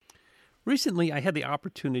Recently, I had the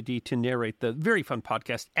opportunity to narrate the very fun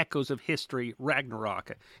podcast Echoes of History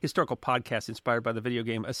Ragnarok, a historical podcast inspired by the video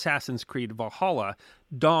game Assassin's Creed Valhalla,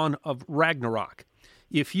 Dawn of Ragnarok.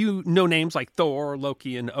 If you know names like Thor,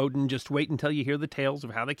 Loki, and Odin, just wait until you hear the tales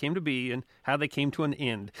of how they came to be and how they came to an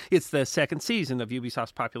end. It's the second season of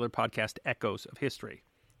Ubisoft's popular podcast Echoes of History.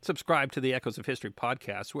 Subscribe to the Echoes of History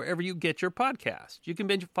podcast wherever you get your podcast. You can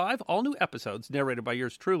binge 5 all-new episodes narrated by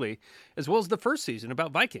yours truly, as well as the first season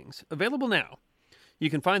about Vikings, available now. You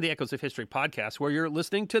can find the Echoes of History podcast where you're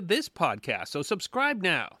listening to this podcast, so subscribe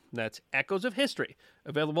now. That's Echoes of History,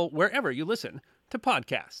 available wherever you listen to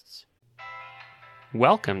podcasts.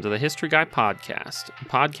 Welcome to the History Guy Podcast, a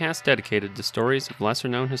podcast dedicated to stories of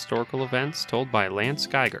lesser-known historical events told by Lance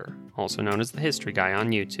Geiger, also known as the History Guy on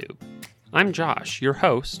YouTube. I'm Josh, your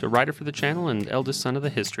host, a writer for the channel and eldest son of the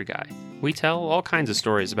History Guy. We tell all kinds of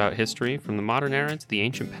stories about history, from the modern era to the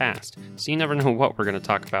ancient past, so you never know what we're going to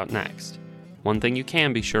talk about next. One thing you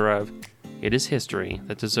can be sure of, it is history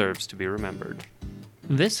that deserves to be remembered.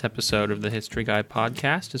 This episode of the History Guy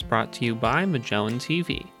Podcast is brought to you by Magellan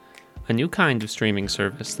TV, a new kind of streaming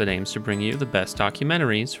service that aims to bring you the best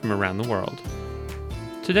documentaries from around the world.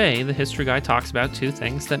 Today, the History Guy talks about two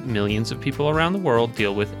things that millions of people around the world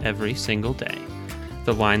deal with every single day: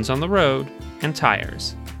 the lines on the road and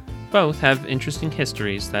tires. Both have interesting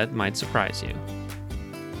histories that might surprise you.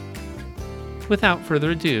 Without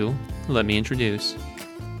further ado, let me introduce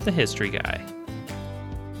the History Guy.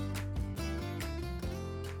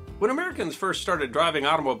 When Americans first started driving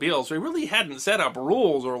automobiles, we really hadn't set up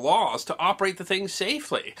rules or laws to operate the thing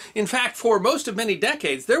safely. In fact, for most of many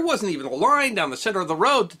decades, there wasn't even a line down the center of the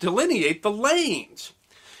road to delineate the lanes.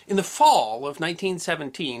 In the fall of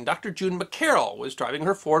 1917, Dr. June McCarroll was driving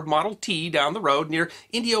her Ford Model T down the road near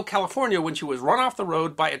Indio, California, when she was run off the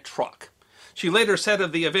road by a truck. She later said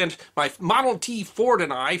of the event, "My Model T Ford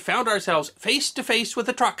and I found ourselves face to face with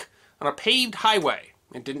a truck on a paved highway.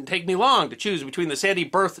 It didn't take me long to choose between the sandy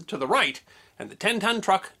berth to the right and the 10-ton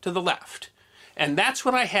truck to the left. And that's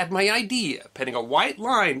when I had my idea, painting a white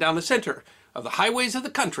line down the center of the highways of the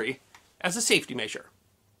country as a safety measure."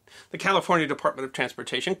 The California Department of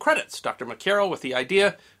Transportation credits Dr. McCarroll with the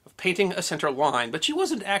idea of painting a center line, but she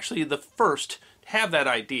wasn't actually the first to have that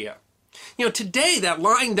idea. Today, that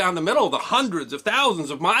line down the middle of the hundreds of thousands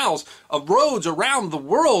of miles of roads around the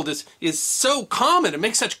world is so common. It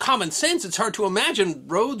makes such common sense, it's hard to imagine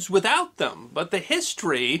roads without them. But the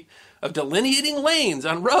history of delineating lanes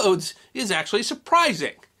on roads is actually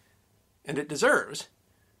surprising, and it deserves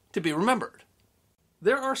to be remembered.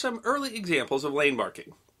 There are some early examples of lane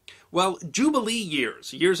marking. While Jubilee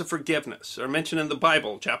years, years of forgiveness, are mentioned in the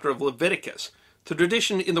Bible, chapter of Leviticus, the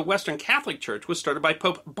tradition in the Western Catholic Church was started by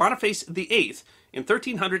Pope Boniface VIII in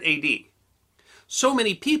 1300 AD. So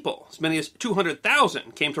many people, as many as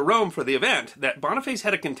 200,000, came to Rome for the event that Boniface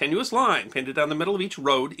had a continuous line painted down the middle of each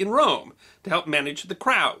road in Rome to help manage the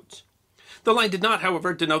crowds. The line did not,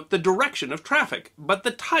 however, denote the direction of traffic, but the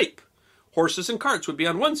type. Horses and carts would be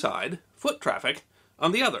on one side, foot traffic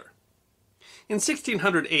on the other. In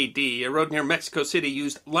 1600 AD, a road near Mexico City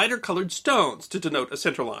used lighter-colored stones to denote a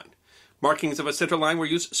center line. Markings of a center line were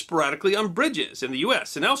used sporadically on bridges in the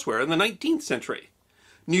U.S. and elsewhere in the 19th century.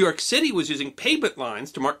 New York City was using pavement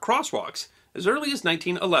lines to mark crosswalks as early as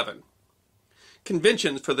 1911.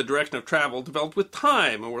 Conventions for the direction of travel developed with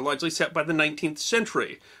time and were largely set by the 19th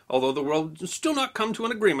century, although the world had still not come to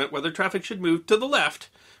an agreement whether traffic should move to the left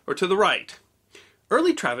or to the right.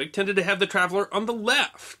 Early traffic tended to have the traveler on the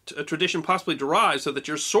left, a tradition possibly derived so that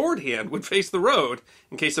your sword hand would face the road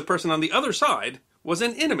in case the person on the other side was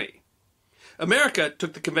an enemy. America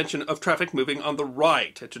took the convention of traffic moving on the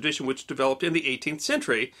right, a tradition which developed in the 18th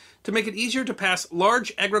century to make it easier to pass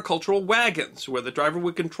large agricultural wagons, where the driver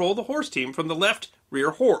would control the horse team from the left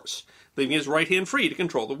rear horse, leaving his right hand free to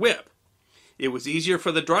control the whip. It was easier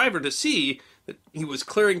for the driver to see that he was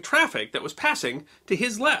clearing traffic that was passing to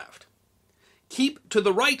his left. Keep to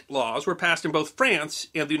the right laws were passed in both France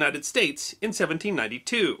and the United States in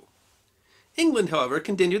 1792. England, however,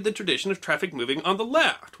 continued the tradition of traffic moving on the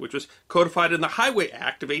left, which was codified in the Highway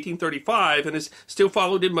Act of 1835 and is still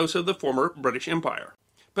followed in most of the former British Empire.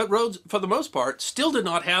 But roads, for the most part, still did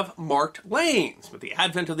not have marked lanes, but the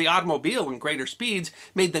advent of the automobile and greater speeds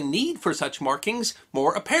made the need for such markings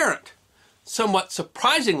more apparent. Somewhat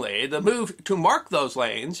surprisingly, the move to mark those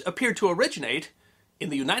lanes appeared to originate in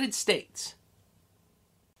the United States.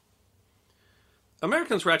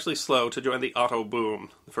 Americans were actually slow to join the auto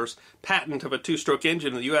boom. The first patent of a two-stroke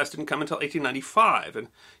engine in the U.S. didn't come until 1895, and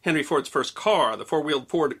Henry Ford's first car, the four-wheeled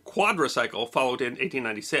Ford quadricycle, followed in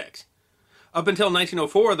 1896. Up until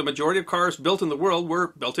 1904, the majority of cars built in the world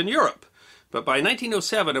were built in Europe. But by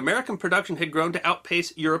 1907, American production had grown to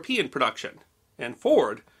outpace European production, and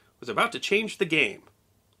Ford was about to change the game.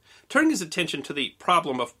 Turning his attention to the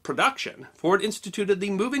problem of production, Ford instituted the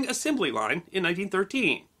moving assembly line in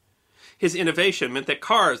 1913. His innovation meant that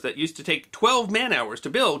cars that used to take 12 man-hours to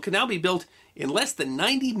build could now be built in less than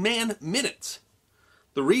 90 man-minutes.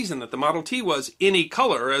 The reason that the Model T was any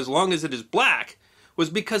color as long as it is black was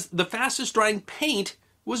because the fastest drying paint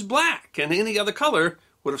was black, and any other color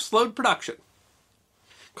would have slowed production.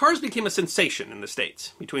 Cars became a sensation in the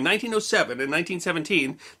States. Between 1907 and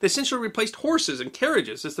 1917, they essentially replaced horses and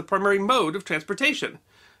carriages as the primary mode of transportation,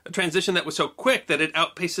 a transition that was so quick that it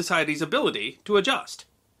outpaced society's ability to adjust.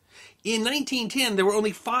 In 1910, there were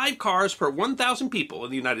only 5 cars per 1,000 people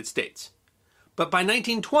in the United States. But by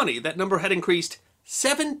 1920, that number had increased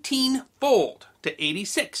 17-fold to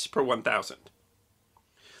 86 per 1,000.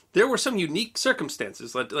 There were some unique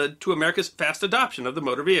circumstances that led to America's fast adoption of the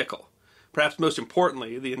motor vehicle. Perhaps most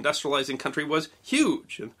importantly, the industrializing country was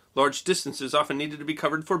huge, and large distances often needed to be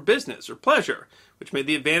covered for business or pleasure, which made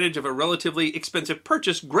the advantage of a relatively expensive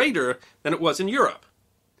purchase greater than it was in Europe.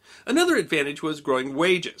 Another advantage was growing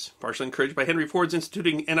wages, partially encouraged by Henry Ford's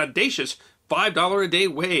instituting an audacious $5 a day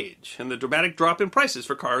wage, and the dramatic drop in prices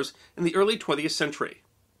for cars in the early 20th century.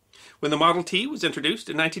 When the Model T was introduced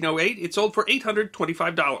in 1908, it sold for $825.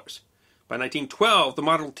 By 1912, the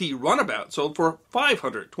Model T runabout sold for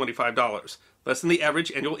 $525, less than the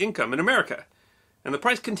average annual income in America, and the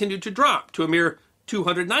price continued to drop to a mere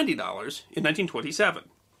 $290 in 1927.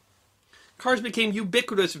 Cars became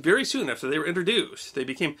ubiquitous very soon after they were introduced. They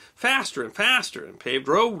became faster and faster, and paved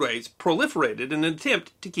roadways proliferated in an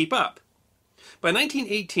attempt to keep up. By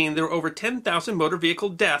 1918, there were over 10,000 motor vehicle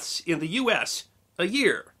deaths in the U.S. a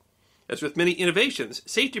year. As with many innovations,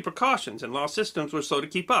 safety precautions and law systems were slow to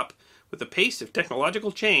keep up with the pace of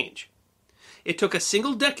technological change. It took a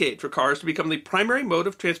single decade for cars to become the primary mode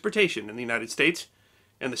of transportation in the United States,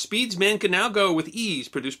 and the speeds men could now go with ease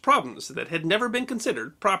produced problems that had never been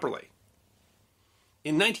considered properly.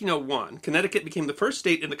 In 1901, Connecticut became the first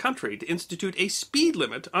state in the country to institute a speed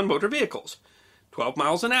limit on motor vehicles, 12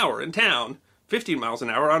 miles an hour in town, 15 miles an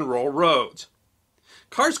hour on rural roads.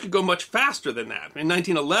 Cars could go much faster than that. In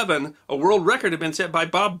 1911, a world record had been set by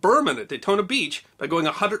Bob Berman at Daytona Beach by going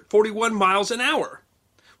 141 miles an hour.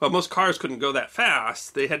 While most cars couldn't go that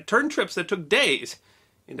fast, they had turned trips that took days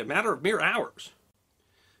into a matter of mere hours.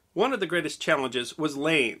 One of the greatest challenges was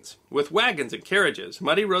lanes. With wagons and carriages,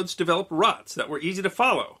 muddy roads developed ruts that were easy to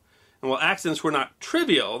follow. And while accidents were not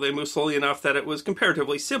trivial, they moved slowly enough that it was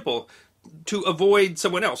comparatively simple to avoid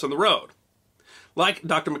someone else on the road. Like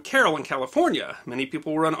Dr. McCarroll in California, many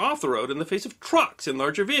people were run off the road in the face of trucks and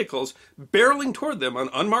larger vehicles barreling toward them on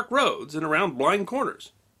unmarked roads and around blind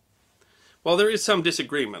corners. While there is some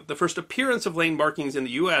disagreement, the first appearance of lane markings in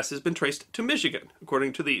the U.S. has been traced to Michigan,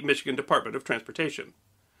 according to the Michigan Department of Transportation.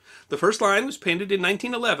 The first line was painted in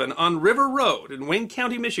 1911 on River Road in Wayne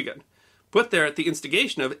County, Michigan, put there at the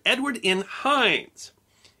instigation of Edward N. Hines.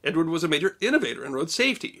 Edward was a major innovator in road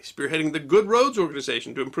safety, spearheading the Good Roads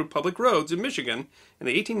organization to improve public roads in Michigan in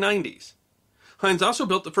the 1890s. Hines also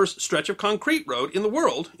built the first stretch of concrete road in the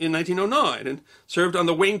world in 1909 and served on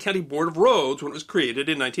the Wayne County Board of Roads when it was created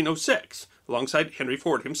in 1906, alongside Henry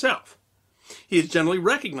Ford himself. He is generally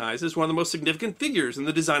recognized as one of the most significant figures in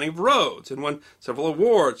the designing of roads and won several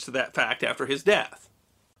awards to that fact after his death.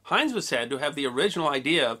 Hines was said to have the original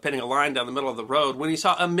idea of pinning a line down the middle of the road when he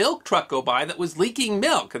saw a milk truck go by that was leaking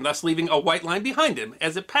milk and thus leaving a white line behind him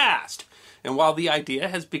as it passed. And while the idea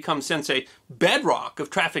has become since a bedrock of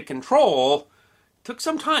traffic control, it took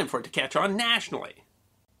some time for it to catch on nationally.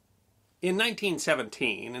 In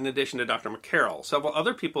 1917, in addition to Dr. McCarroll, several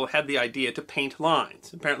other people had the idea to paint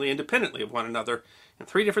lines, apparently independently of one another, in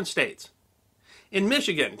 3 different states. In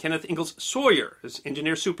Michigan, Kenneth Ingalls Sawyer, as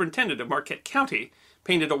engineer superintendent of Marquette County,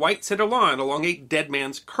 painted a white center line along a dead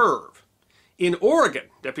man's curve. In Oregon,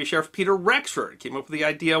 Deputy Sheriff Peter Rexford came up with the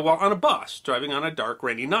idea while on a bus, driving on a dark,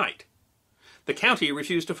 rainy night. The county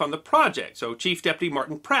refused to fund the project, so Chief Deputy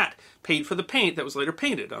Martin Pratt paid for the paint that was later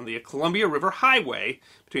painted on the Columbia River Highway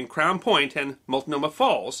between Crown Point and Multnomah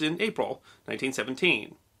Falls in April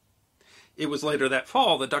 1917. It was later that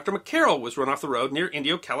fall that Dr. McCarroll was run off the road near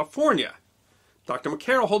Indio, California. Dr.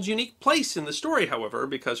 McCarroll holds a unique place in the story, however,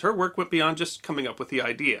 because her work went beyond just coming up with the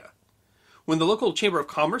idea. When the local Chamber of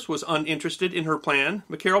Commerce was uninterested in her plan,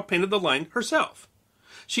 McCarroll painted the line herself.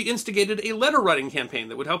 She instigated a letter-writing campaign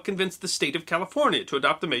that would help convince the state of California to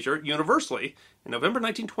adopt the measure universally in November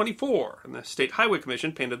 1924, and the State Highway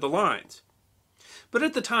Commission painted the lines. But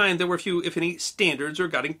at the time, there were few, if any, standards or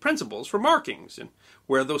guiding principles for markings. And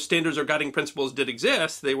where those standards or guiding principles did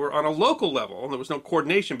exist, they were on a local level, and there was no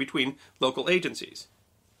coordination between local agencies.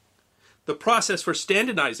 The process for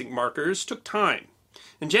standardizing markers took time.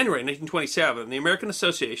 In January 1927, the American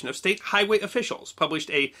Association of State Highway Officials published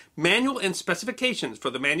a Manual and Specifications for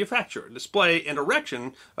the Manufacture, Display, and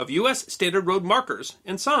Erection of U.S. Standard Road Markers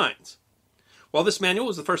and Signs. While this manual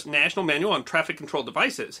was the first national manual on traffic control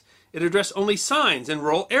devices, it addressed only signs in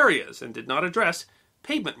rural areas and did not address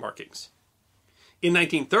pavement markings. In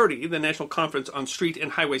 1930, the National Conference on Street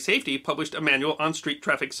and Highway Safety published a manual on street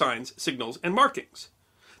traffic signs, signals, and markings.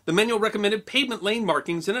 The manual recommended pavement lane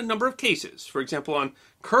markings in a number of cases, for example on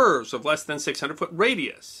curves of less than 600-foot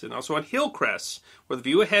radius, and also on hill crests where the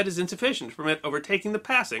view ahead is insufficient to permit overtaking the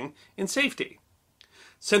passing in safety.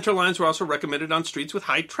 Center lines were also recommended on streets with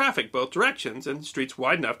high traffic both directions and streets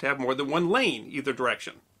wide enough to have more than one lane either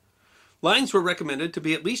direction. Lines were recommended to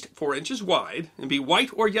be at least 4 inches wide and be white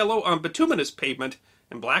or yellow on bituminous pavement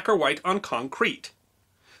and black or white on concrete.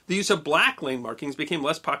 The use of black lane markings became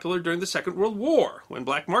less popular during the Second World War, when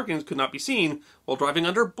black markings could not be seen while driving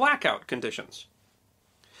under blackout conditions.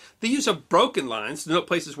 The use of broken lines to denote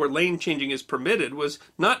places where lane changing is permitted was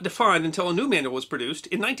not defined until a new manual was produced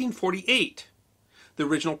in 1948. The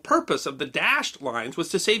original purpose of the dashed lines was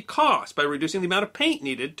to save costs by reducing the amount of paint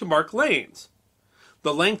needed to mark lanes.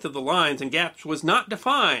 The length of the lines and gaps was not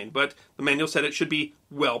defined, but the manual said it should be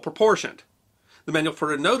well proportioned. The manual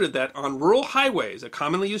further noted that on rural highways, a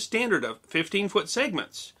commonly used standard of 15-foot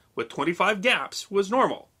segments with 25 gaps was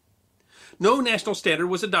normal. No national standard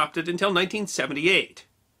was adopted until 1978.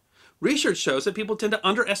 Research shows that people tend to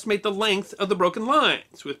underestimate the length of the broken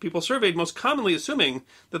lines, with people surveyed most commonly assuming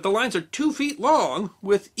that the lines are 2 feet long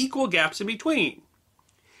with equal gaps in between.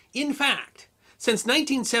 In fact, since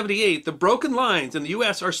 1978, the broken lines in the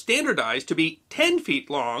U.S. are standardized to be 10 feet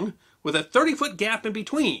long with a 30-foot gap in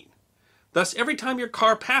between. Thus, every time your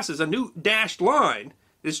car passes a new dashed line,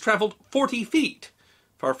 it has traveled 40 feet,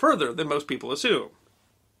 far further than most people assume.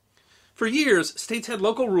 For years, states had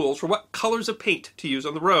local rules for what colors of paint to use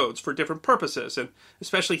on the roads for different purposes, and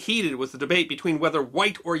especially heated was the debate between whether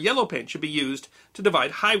white or yellow paint should be used to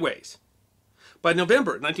divide highways. By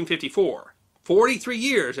November 1954, 43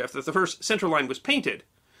 years after the first center line was painted,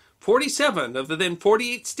 47 of the then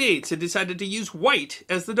 48 states had decided to use white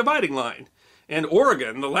as the dividing line, and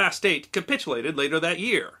Oregon, the last state, capitulated later that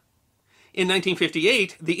year. In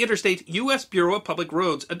 1958, the Interstate U.S. Bureau of Public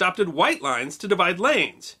Roads adopted white lines to divide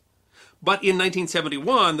lanes. But in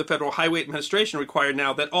 1971, the Federal Highway Administration required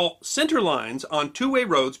now that all center lines on two-way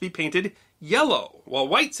roads be painted yellow, while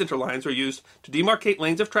white center lines are used to demarcate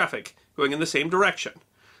lanes of traffic going in the same direction,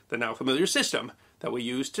 the now familiar system that we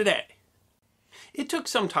use today. It took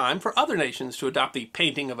some time for other nations to adopt the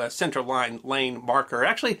painting of a center line lane marker.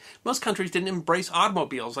 Actually, most countries didn't embrace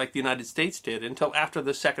automobiles like the United States did until after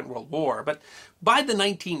the Second World War. But by the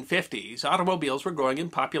 1950s, automobiles were growing in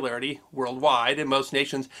popularity worldwide, and most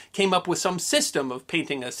nations came up with some system of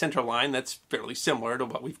painting a center line that's fairly similar to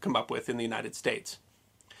what we've come up with in the United States.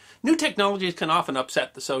 New technologies can often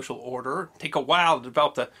upset the social order, take a while to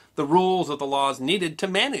develop the rules or the laws needed to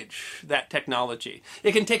manage that technology.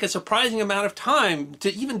 It can take a surprising amount of time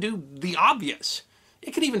to even do the obvious.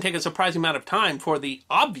 It can even take a surprising amount of time for the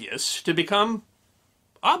obvious to become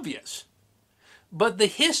obvious. But the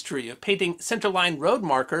history of painting centerline road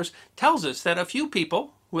markers tells us that a few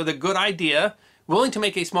people with a good idea, willing to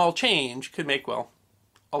make a small change, could make, well,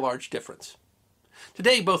 a large difference.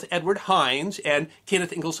 Today, both Edward Hines and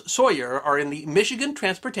Kenneth Ingalls Sawyer are in the Michigan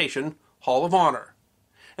Transportation Hall of Honor.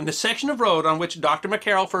 And the section of road on which Dr.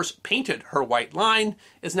 McCarroll first painted her white line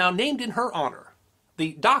is now named in her honor,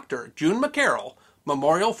 the Dr. June McCarroll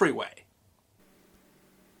Memorial Freeway.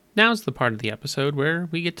 Now's the part of the episode where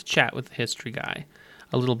we get to chat with the history guy.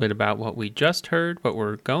 A little bit about what we just heard, what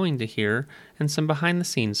we're going to hear, and some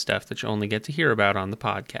behind-the-scenes stuff that you only get to hear about on the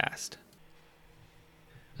podcast.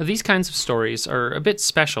 These kinds of stories are a bit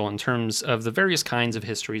special in terms of the various kinds of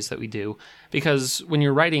histories that we do, because when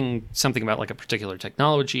you're writing something about like a particular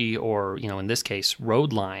technology or, in this case,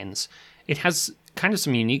 road lines, it has kind of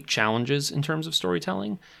some unique challenges in terms of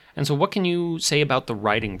storytelling. And so what can you say about the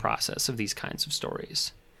writing process of these kinds of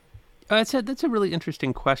stories? That's a really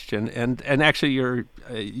interesting question, and actually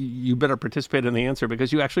you better participate in the answer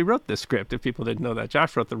because you actually wrote this script. If people didn't know that,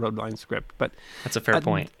 Josh wrote the Road Line script. But that's a fair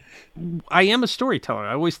point. I am a storyteller.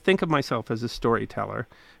 I always think of myself as a storyteller,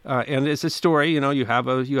 and as a story, you have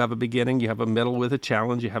a beginning, you have a middle with a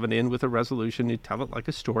challenge, you have an end with a resolution. You tell it like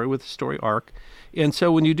a story with a story arc, and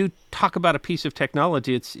so when you do talk about a piece of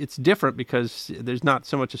technology, it's different because there's not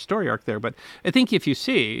so much a story arc there. But I think if you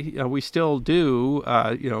see, we still do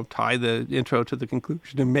tie the intro to the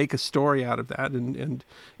conclusion and make a story out of that, and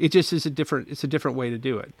it just is a different way to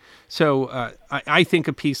do it. So I think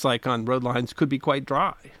a piece like on Road Lines could be quite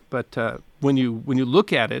dry, but when you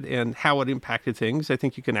look at it and how it impacted things, I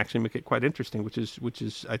think you can actually make it quite interesting. Which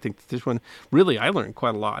is I think this one really I learned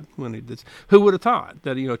quite a lot when it did. Who would have thought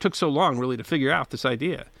that it took so long really to figure out this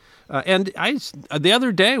idea? And the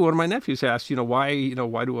other day, one of my nephews asked, why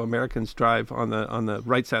do Americans drive on the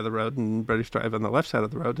right side of the road and British drive on the left side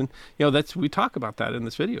of the road? And we talk about that in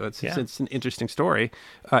this video. It's an interesting story,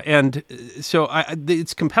 and so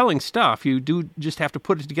it's compelling stuff. You do just have to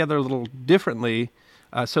put it together a little differently.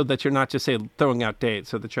 So that you're not just throwing out dates,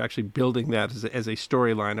 so that you're actually building that as a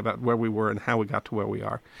storyline about where we were and how we got to where we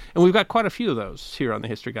are. And we've got quite a few of those here on the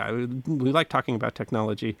History Guy. We like talking about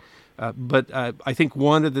technology, but I think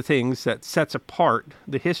one of the things that sets apart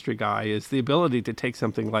the History Guy is the ability to take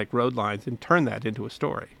something like Road Lines and turn that into a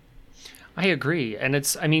story. I agree, and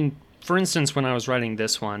for instance, when I was writing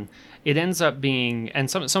this one, it ends up being, and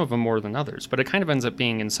some of them more than others, but it kind of ends up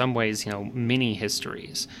being in some ways, mini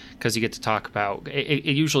histories, because you get to talk about, it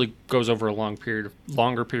usually goes over a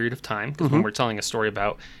longer period of time, because when we're telling a story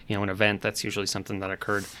about, an event, that's usually something that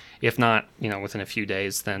occurred, if not, within a few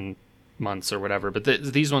days, then months or whatever. But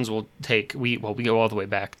these ones will take, we go all the way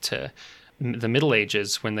back to the Middle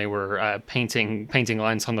Ages when they were painting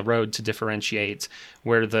lines on the road to differentiate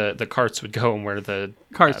where the carts would go and where the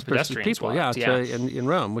carts pedestrians people, walked. In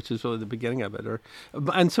Rome, which is really the beginning of it,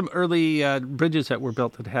 and some early bridges that were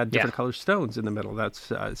built that had different colored stones in the middle.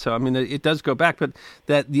 That's so. I mean, it does go back, but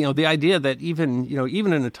that the idea that even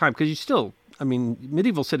in a time, because you still. I mean,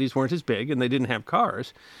 medieval cities weren't as big, and they didn't have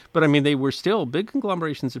cars, but I mean, they were still big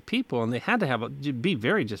conglomerations of people, and they had to be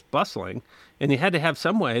very just bustling, and you had to have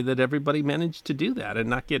some way that everybody managed to do that and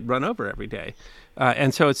not get run over every day.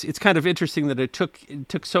 And so it's kind of interesting that it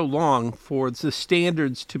took so long for the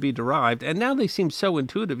standards to be derived, and now they seem so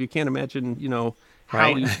intuitive. You can't imagine,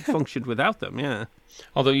 how you functioned without them. Yeah.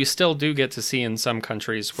 Although you still do get to see in some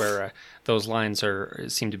countries where those lines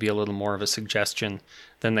seem to be a little more of a suggestion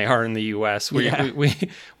than they are in the U.S. We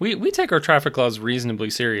take our traffic laws reasonably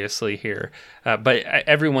seriously here, but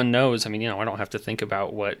everyone knows. I mean, I don't have to think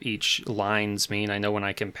about what each lines mean. I know when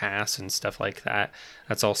I can pass and stuff like that.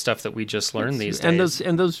 That's all stuff that we just learn these days.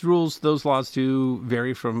 And those rules, those laws do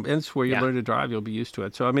vary from. And it's where you learn to drive. You'll be used to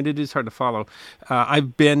it. So I mean, it is hard to follow.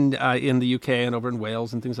 I've been in the UK and over in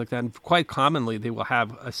Wales and things like that. And quite commonly, they will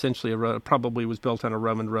have essentially a road. Probably was built on a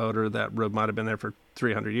Roman road, or that road might have been there for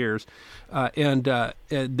 300 years, and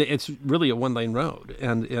it's really a one-lane road,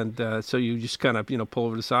 and so you just kind of pull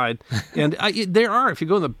over the side, and there are, if you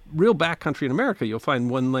go in the real backcountry in America, you'll find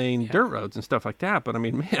one-lane dirt roads and stuff like that. But I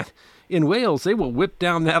mean, man, in Wales they will whip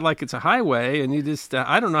down that like it's a highway, and you just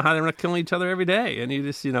I don't know how they're not killing each other every day, and you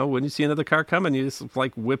just when you see another car coming, you just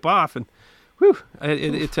like whip off, and whew,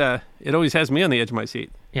 it always has me on the edge of my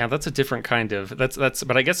seat. Yeah, that's a different kind of that's.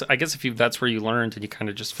 But I guess if that's where you learned and you kind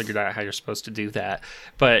of just figured out how you're supposed to do that.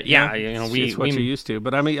 But it's what you're used to.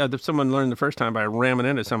 But I mean, if someone learned the first time by ramming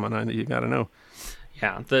into someone, you got to know.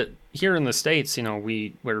 Yeah, here in the States,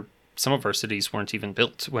 where some of our cities weren't even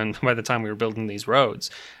built by the time we were building these roads,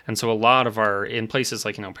 and so a lot of in places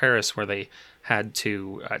like Paris, where they had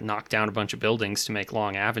to knock down a bunch of buildings to make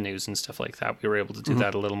long avenues and stuff like that, we were able to do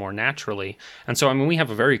that a little more naturally. And so I mean, we have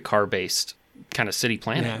a very car-based kind of city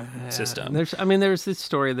planning system. There's this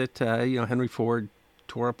story that Henry Ford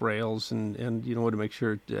tore up rails and to make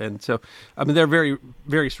sure, and so I mean there are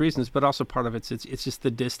various reasons, but also part of it's just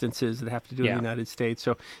the distances that have to do in the United States.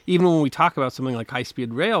 So even when we talk about something like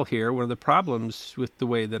high-speed rail here, one of the problems with the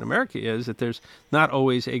way that America is that there's not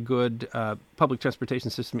always a good public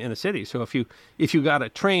transportation system in a city. So if you got a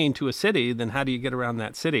train to a city, then how do you get around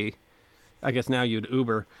that city? I guess now you'd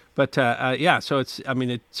Uber, but so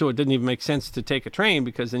it didn't even make sense to take a train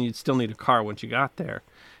because then you'd still need a car once you got there.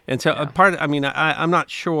 And so I'm not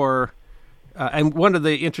sure. And one of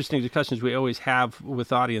the interesting discussions we always have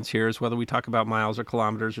with audience here is whether we talk about miles or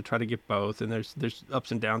kilometers or try to get both. And there's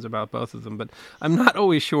ups and downs about both of them. But I'm not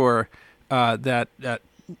always sure that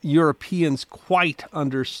Europeans quite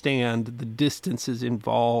understand the distances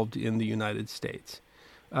involved in the United States.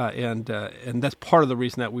 And that's part of the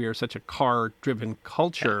reason that we are such a car-driven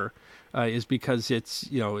culture. is because it's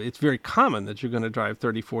very common that you're going to drive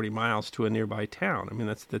 30, 40 miles to a nearby town. I mean,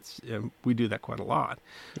 that's we do that quite a lot.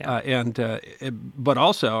 Yeah. But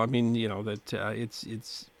also, I mean, that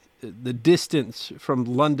it's the distance from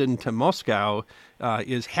London to Moscow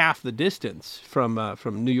is half the distance from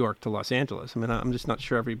New York to Los Angeles. I mean, I'm just not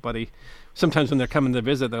sure everybody. Sometimes when they're coming to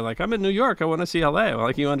visit, they're like, "I'm in New York. I want to see LA." Well,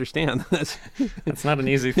 like, you understand, that's not an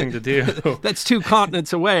easy thing to do. That's 2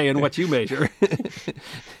 continents away in what you measure.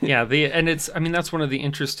 Yeah, that's one of the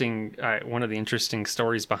interesting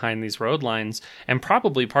stories behind these road lines, and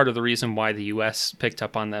probably part of the reason why the U.S. picked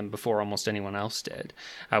up on them before almost anyone else did.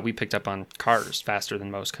 We picked up on cars faster than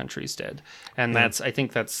most countries did, and I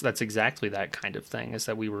think that's exactly that kind of thing. Is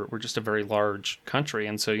that we're just a very large country,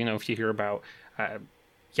 and so if you hear about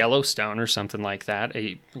Yellowstone or something like that,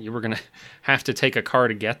 you were going to have to take a car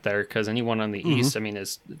to get there, because anyone on the east, I mean,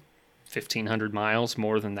 is 1,500 miles,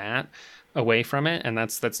 more than that, away from it, and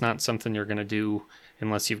that's not something you're going to do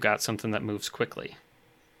unless you've got something that moves quickly.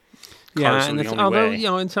 Yeah, and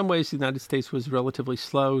although in some ways the United States was relatively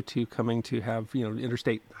slow to coming to have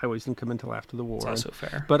interstate highways didn't come until after the war. It's also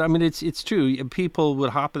fair. But I mean, it's true. People would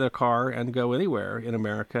hop in their car and go anywhere in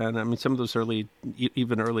America, and I mean, some of those early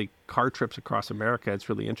car trips across America, it's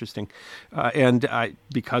really interesting.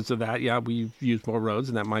 Because of that, we use more roads,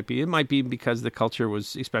 and it might be because the culture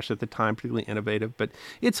was, especially at the time, particularly innovative. But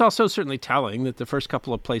it's also certainly telling that the first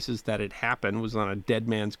couple of places that it happened was on a dead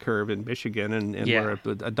man's curve in Michigan, and where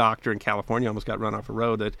a doctor in California almost got run off a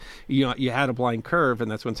road. That you had a blind curve, and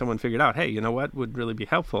that's when someone figured out, hey, you know what would really be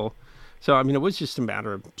helpful. So I mean, it was just a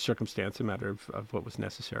matter of circumstance, a matter of what was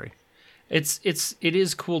necessary. It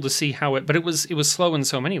is cool to see how it, but it was slow in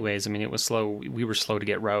so many ways. I mean, it was slow. We were slow to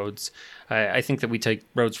get roads. I think that we take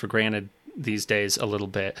roads for granted these days a little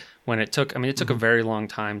bit. When it took a very long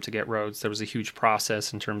time to get roads. There was a huge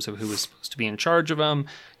process in terms of who was supposed to be in charge of them,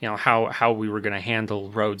 how we were going to handle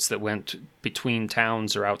roads that went between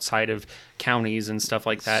towns or outside of counties and stuff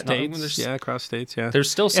like that. States, across states, There's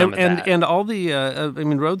still some of that. And all the,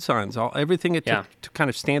 road signs, everything it took to kind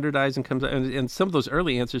of standardize and comes, and some of those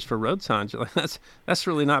early answers for road signs, you're like, that's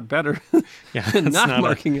really not better than not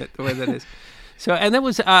marking it the way that is. So, and that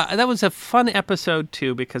was a fun episode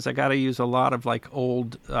too, because I got to use a lot of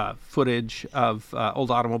old footage of old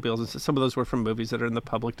automobiles, and so some of those were from movies that are in the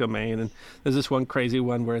public domain. And there's this one crazy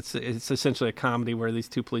one where it's essentially a comedy where these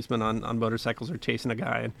 2 policemen on motorcycles are chasing a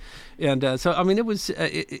guy, and so I mean it was.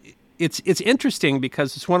 It's interesting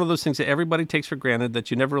because it's one of those things that everybody takes for granted, that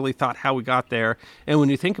you never really thought how we got there. And when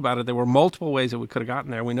you think about it, there were multiple ways that we could have gotten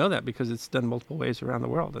there. We know that because it's done multiple ways around the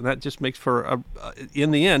world. And that just makes for, in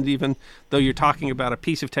the end, even though you're talking about a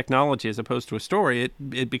piece of technology as opposed to a story,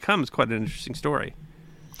 it becomes quite an interesting story.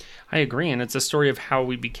 I agree, and it's a story of how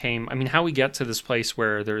we get to this place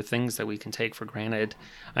where there are things that we can take for granted.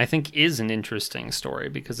 I think is an interesting story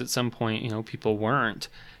because at some point, people weren't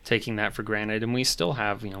taking that for granted, and we still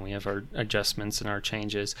have, we have our adjustments and our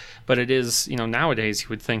changes. But it is, nowadays you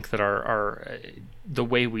would think that our the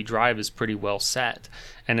way we drive is pretty well set,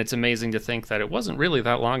 and it's amazing to think that it wasn't really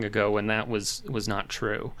that long ago when that was not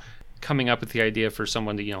true. Coming up with the idea for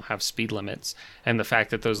someone to have speed limits, and the fact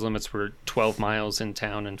that those limits were 12 miles in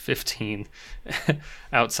town and 15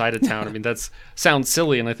 outside of town. I mean, that sounds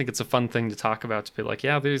silly, and I think it's a fun thing to talk about, to be like,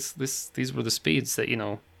 these were the speeds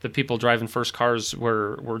that the people driving first cars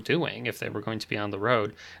were doing if they were going to be on the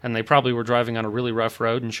road, and they probably were driving on a really rough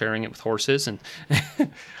road and sharing it with horses and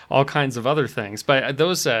all kinds of other things. But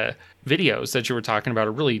those videos that you were talking about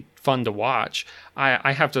are really fun to watch.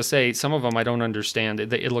 I have to say, some of them I don't understand.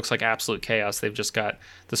 It looks like absolute chaos. They've just got,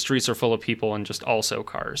 the streets are full of people and just also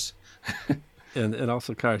cars. and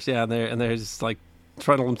also cars, yeah. And there's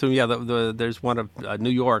frontal them through. Yeah, there's one of New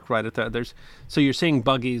York right at that. So you're seeing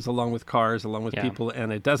buggies along with cars, along with people,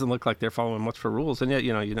 and it doesn't look like they're following much for rules. And yet,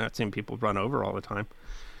 you're not seeing people run over all the time.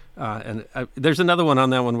 And there's another one on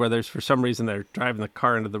that one where there's, for some reason, they're driving the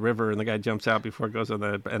car into the river and the guy jumps out before it goes on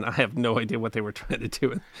and I have no idea what they were trying to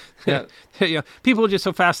do. Yeah. People are just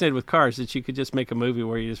so fascinated with cars that you could just make a movie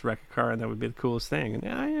where you just wreck a car and that would be the coolest thing. And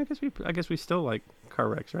I guess we still like car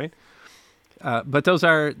wrecks, right? But those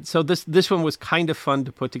are, so this one was kind of fun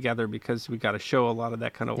to put together because we got to show a lot of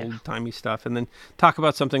that kind of old-timey stuff and then talk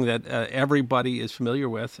about something that everybody is familiar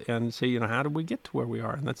with and say, how did we get to where we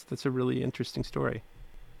are? And that's a really interesting story.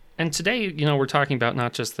 And today, we're talking about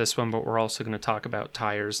not just this one, but we're also going to talk about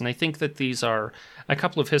tires. And I think that these are a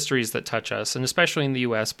couple of histories that touch us, and especially in the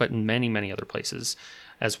U.S., but in many, many other places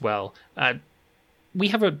as well. we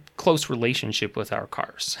have a close relationship with our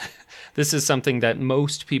cars. This is something that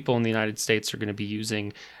most people in the United States are going to be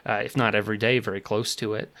using, if not every day, very close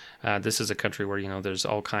to it. This is a country where, there's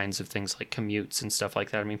all kinds of things like commutes and stuff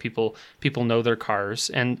like that. I mean, people know their cars,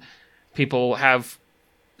 and people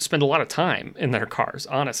spend a lot of time in their cars,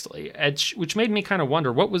 honestly, which made me kind of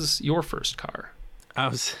wonder, what was your first car?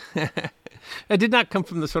 I did not come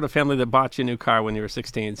from the sort of family that bought you a new car when you were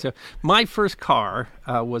 16. So my first car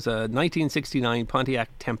was a 1969 Pontiac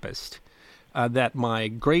Tempest that my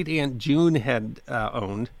great-aunt June had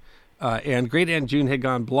owned. And great-aunt June had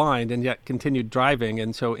gone blind and yet continued driving.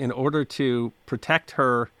 And so in order to protect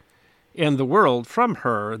her and the world from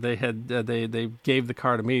her, they gave the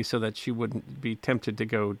car to me so that she wouldn't be tempted to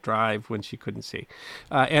go drive when she couldn't see.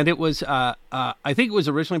 And it was, I think it was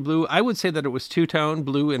originally blue. I would say that it was two-tone,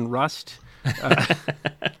 blue and rust.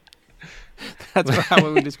 That's how I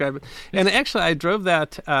would describe it. And actually, I drove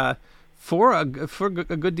that for a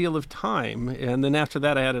good deal of time. And then after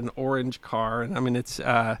that, I had an orange car. And I mean, it's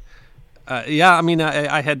I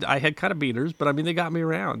had kind of beaters, but I mean, they got me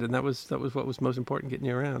around, and that was what was most important, getting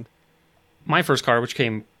you around. My first car, which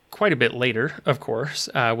came quite a bit later, of course,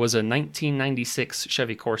 was a 1996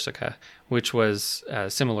 Chevy Corsica, which was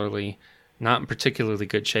similarly not in particularly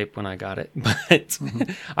good shape when I got it. But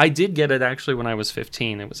I did get it actually when I was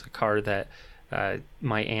 15. It was a car that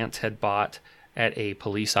my aunt had bought at a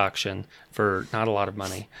police auction for not a lot of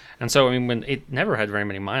money. And so, I mean, when it never had very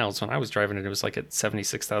many miles. When I was driving it, it was like at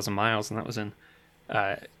 76,000 miles, and that was in...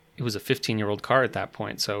 it was a 15-year-old car at that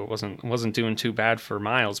point, so it wasn't doing too bad for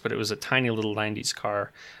miles, but it was a tiny little 90s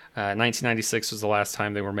car. 1996 was the last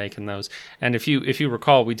time they were making those. And if you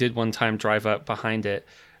recall, we did one time drive up behind it,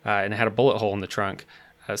 and it had a bullet hole in the trunk.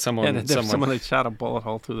 Someone had shot a bullet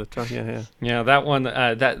hole through the trunk. Yeah. That one,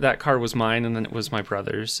 that car was mine, and then it was my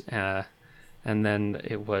brother's, and then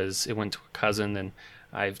it went to a cousin, and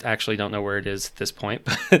I actually don't know where it is at this point,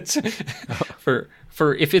 but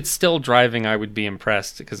for if it's still driving, I would be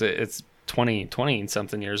impressed, because it's 20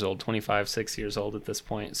 something years old, 25, 6 years old at this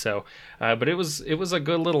point. So, but it was a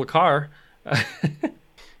good little car.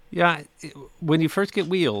 Yeah, when you first get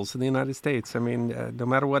wheels in the United States, I mean, no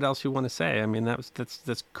matter what else you want to say, I mean,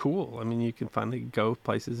 that's cool. I mean, you can finally go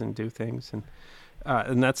places and do things,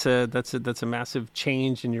 and that's a massive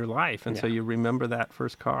change in your life. And so you remember that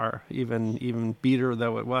first car, even beater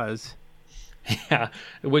though it was. Yeah,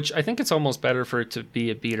 which I think it's almost better for it to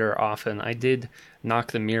be a beater often. I did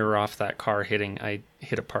knock the mirror off that car I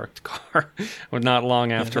hit a parked car not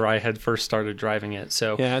long after I had first started driving it.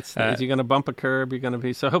 So yeah, you're going to bump a curb, you're going to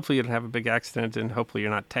be, so hopefully you don't have a big accident, and hopefully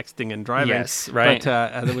you're not texting and driving. Yes, right.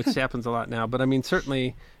 But, which happens a lot now. But I mean,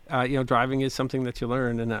 certainly, driving is something that you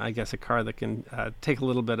learn, and I guess a car that can take a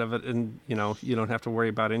little bit of it, and, you don't have to worry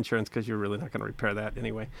about insurance, because you're really not going to repair that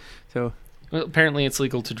anyway. So... Well, apparently it's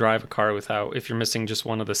legal to drive a car if you're missing just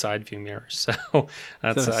one of the side view mirrors. So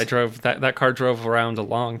I drove that car drove around a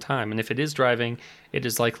long time, and if it is driving, it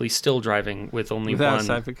is likely still driving with only one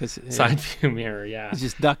side view mirror. Yeah, you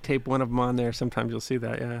just duct tape one of them on there. Sometimes you'll see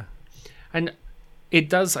that. Yeah, and it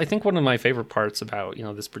does. I think one of my favorite parts about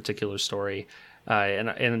this particular story.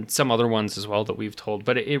 And some other ones as well that we've told,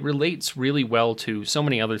 but it relates really well to so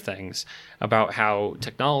many other things about how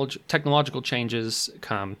technological changes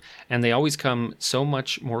come, and they always come so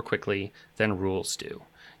much more quickly than rules do.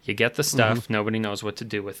 You get the stuff, nobody knows what to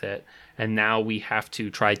do with it, and now we have to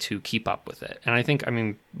try to keep up with it. And I think,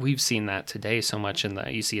 we've seen that today so much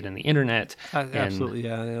you see it in the internet. Absolutely,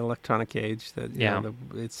 yeah, in an electronic age that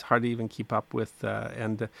it's hard to even keep up with.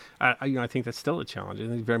 And I think that's still a challenge. I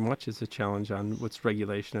think very much is a challenge on what's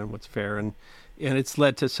regulation and what's fair, and it's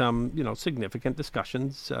led to some significant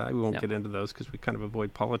discussions. We won't get into those because we kind of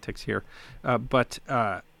avoid politics here, but.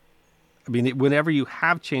 Whenever you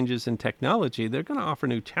have changes in technology, they're going to offer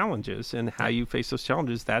new challenges, and how you face those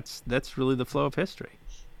challenges, that's really the flow of history.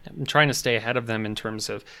 I'm trying to stay ahead of them in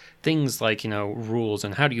terms of things like, rules,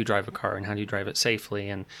 and how do you drive a car, and how do you drive it safely,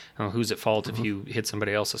 and who's at fault if you hit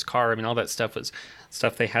somebody else's car. All that stuff was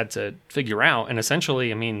stuff they had to figure out, and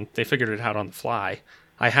essentially, they figured it out on the fly.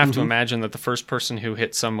 I have to imagine that the first person who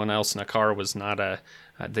hit someone else in a car was not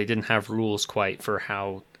they didn't have rules quite for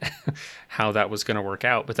how that was going to work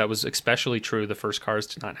out. But that was especially true. The first cars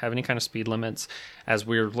did not have any kind of speed limits. As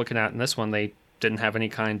we're looking at in this one, they didn't have any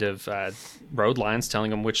kind of road lines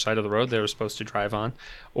telling them which side of the road they were supposed to drive on,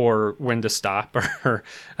 or when to stop, or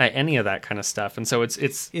any of that kind of stuff. And so it's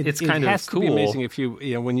kind of cool. It has to be amazing if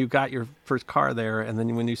when you got your first car there, and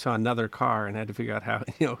then when you saw another car and had to figure out how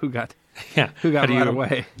who got right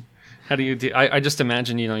away. How do you do? I just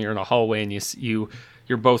imagine you're in a hallway, and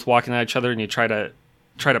you're both walking at each other, and you try to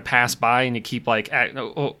try to pass by and you keep like trying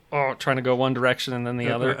to go one direction and then the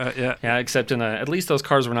other. Yeah, except at least those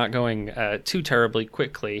cars were not going too terribly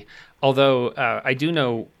quickly. Although I do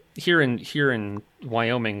know here in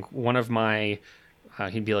Wyoming, one of my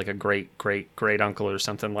he'd be like a great uncle or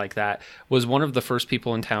something like that, was one of the first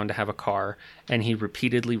people in town to have a car, and he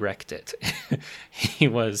repeatedly wrecked it. He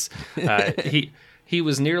was he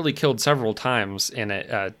was nearly killed several times in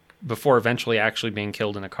it before eventually actually being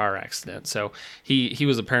killed in a car accident. So he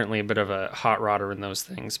was apparently a bit of a hot rodder in those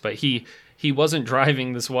things. But he wasn't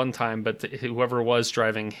driving this one time, but whoever was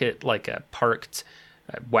driving hit like a parked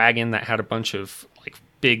wagon that had a bunch of like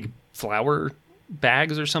big flour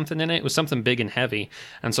bags or something in it. It was something big and heavy,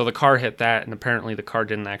 and so the car hit that, and apparently the car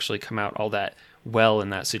didn't actually come out all that well in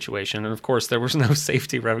that situation. And of course there was no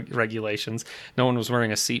safety regulations. No one was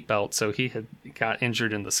wearing a seatbelt, so he had got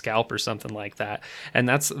injured in the scalp or something like that. And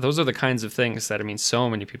those are the kinds of things that, I mean, so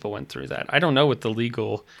many people went through that. I don't know what the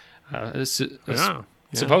legal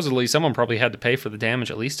supposedly someone probably had to pay for the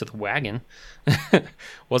damage, at least to the wagon.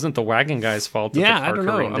 Wasn't the wagon guy's fault that the car I don't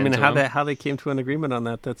know. careened I mean, into him. how they came to an agreement on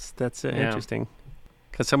that, that's interesting.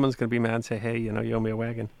 Because someone's going to be mad and say, hey, you owe me a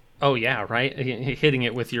wagon. Oh, yeah, right? Hitting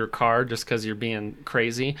it with your car just because you're being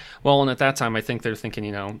crazy. Well, and at that time, I think they're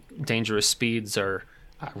thinking, dangerous speeds are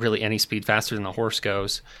really any speed faster than the horse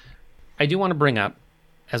goes. I do want to bring up,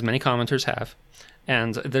 as many commenters have,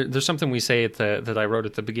 and there's something we say that I wrote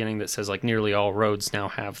at the beginning that says, like, nearly all roads now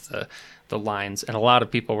have the lines. And a lot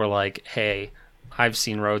of people were like, hey, I've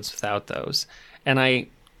seen roads without those. And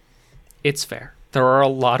it's fair. There are a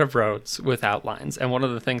lot of roads without lines. And one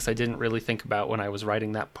of the things I didn't really think about when I was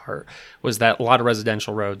writing that part was that a lot of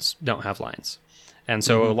residential roads don't have lines. And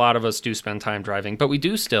so a lot of us do spend time driving, but we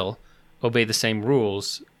do still obey the same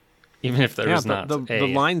rules, even if there's not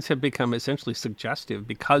the lines have become essentially suggestive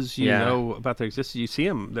because you know about their existence. You see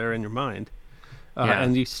them there in your mind.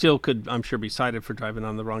 And you still could, I'm sure, be cited for driving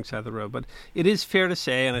on the wrong side of the road. But it is fair to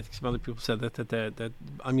say, and I think some other people said that the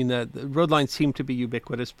road lines seem to be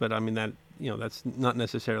ubiquitous, but I mean that that's not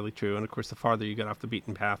necessarily true. And of course, the farther you get off the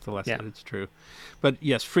beaten path, the less that it's true. But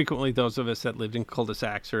yes, frequently those of us that lived in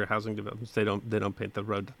cul-de-sacs or housing developments, they don't paint the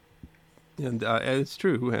road, and it's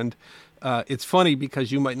true. And it's funny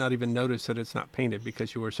because you might not even notice that it's not painted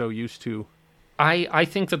because you were so used to. I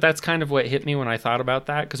think that's kind of what hit me when I thought about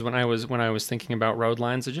that, because when I was thinking about road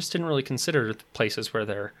lines, I just didn't really consider places where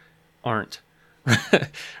there aren't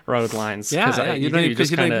road lines. You don't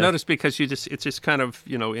even notice because it's just kind of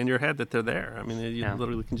in your head that they're there. I mean, you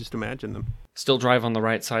literally can just imagine them. Still drive on the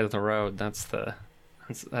right side of the road. That's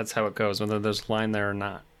how it goes, whether there's a line there or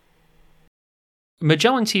not.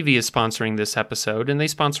 Magellan TV is sponsoring this episode, and they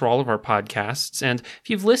sponsor all of our podcasts. And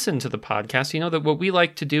if you've listened to the podcast, you know that what we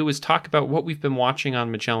like to do is talk about what we've been watching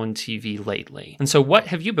on Magellan TV lately. And so what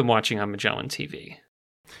have you been watching on Magellan TV?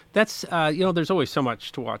 That's, there's always so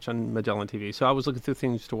much to watch on Magellan TV. So I was looking through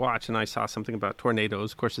things to watch, and I saw something about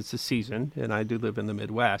tornadoes. Of course, it's the season, and I do live in the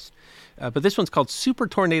Midwest. But this one's called Super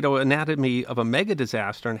Tornado Anatomy of a Mega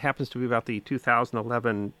Disaster, and it happens to be about the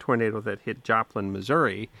 2011 tornado that hit Joplin,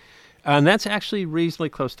 Missouri. And that's actually reasonably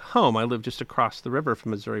close to home. I live just across the river from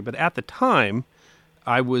Missouri. But at the time,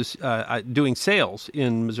 I was doing sales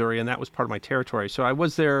in Missouri, and that was part of my territory. So I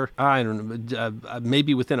was there, I don't know,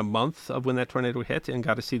 maybe within a month of when that tornado hit, and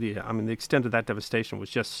got to see the extent of that devastation was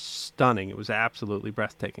just stunning. It was absolutely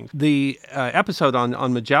breathtaking. The episode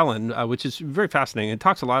on Magellan, which is very fascinating, it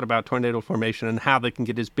talks a lot about tornado formation and how they can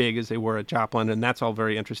get as big as they were at Joplin, and that's all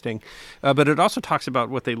very interesting. But it also talks about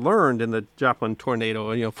what they learned in the Joplin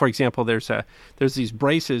tornado. For example, there's these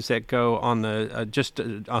braces that go on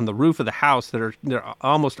the on the roof of the house they're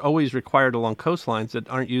almost always required along coastlines that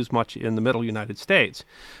aren't used much in the middle United States.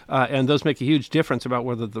 And those make a huge difference about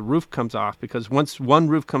whether the roof comes off, because once one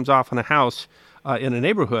roof comes off on a house in a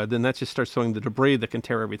neighborhood, then that just starts throwing the debris that can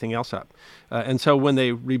tear everything else up. And so when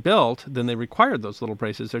they rebuilt, then they required those little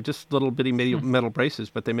braces. They're just little bitty metal braces,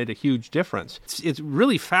 but they made a huge difference. It's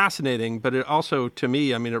really fascinating, but it also, to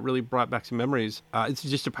me, it really brought back some memories. It's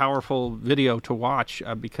just a powerful video to watch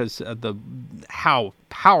because of how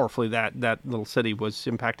powerfully that little city was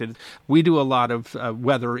impacted. We do a lot of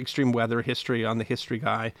extreme weather history on the History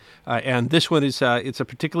Guy, and this one is it's a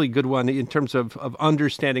particularly good one in terms of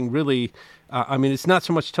understanding really. It's not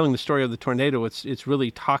so much telling the story of the tornado; it's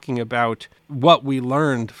really talking about what we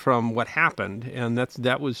learned from what happened, and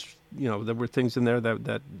that was. There were things in there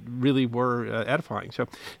that really were edifying. So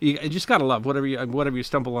you just gotta love whatever you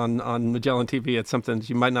stumble on Magellan TV. It's something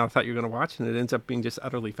you might not have thought you were going to watch, and it ends up being just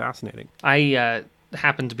utterly fascinating.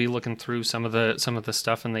 happened to be looking through some of the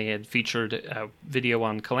stuff, and they had featured a video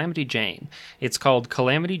on Calamity Jane. It's called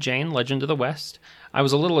Calamity Jane: Legend of the West. I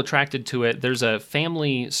was a little attracted to it. There's a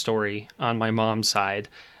family story on my mom's side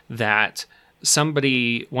that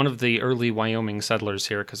one of the early Wyoming settlers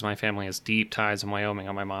here, because my family has deep ties in Wyoming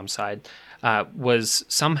on my mom's side, was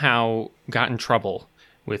somehow got in trouble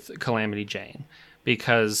with Calamity Jane.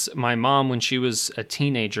 Because my mom, when she was a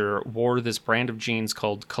teenager, wore this brand of jeans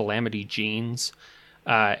called Calamity Jeans.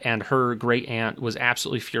 And her great aunt was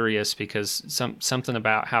absolutely furious because something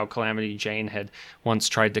about how Calamity Jane had once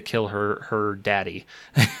tried to kill her daddy.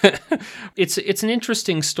 It's an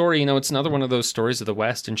interesting story. You know, it's another one of those stories of the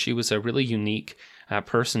West, and she was a really unique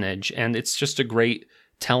personage, and it's just a great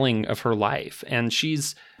telling of her life. And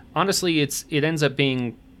she's honestly, it ends up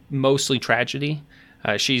being mostly tragedy.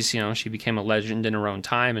 She became a legend in her own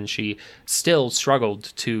time, and she still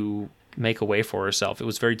struggled to make a way for herself. It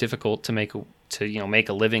was very difficult to make a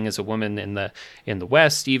living as a woman in the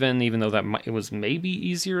West, even though it was maybe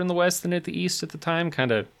easier in the West than at the East at the time.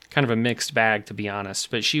 Kind of a mixed bag, to be honest.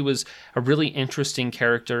 But she was a really interesting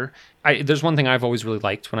character. There's one thing I've always really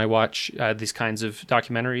liked when I watch these kinds of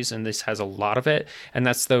documentaries, and this has a lot of it, and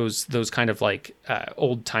that's those kind of like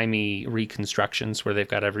old-timey reconstructions where they've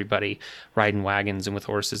got everybody riding wagons and with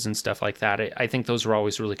horses and stuff like that. I think those are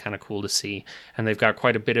always really kind of cool to see, and they've got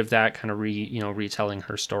quite a bit of that kind of retelling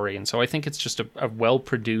her story. And so I think it's just a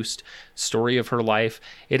well-produced story of her life.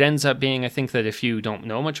 It ends up being, I think that if you don't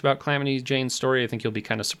know much about Calamity Jane's story, I think you'll be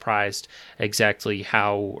kind of surprised exactly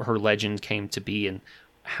how her legend came to be and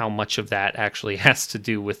how much of that actually has to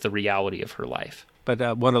do with the reality of her life.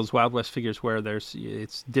 But one of those Wild West figures where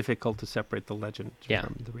it's difficult to separate the legend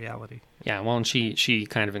from the reality. Yeah, well, and she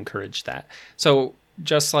kind of encouraged that. So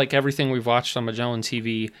just like everything we've watched on Magellan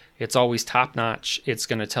TV, it's always top-notch. It's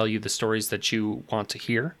going to tell you the stories that you want to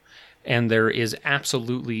hear. And there is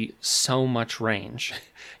absolutely so much range.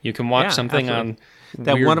 You can watch something absolutely. On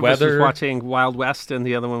that weird one of weather. us was watching Wild West, and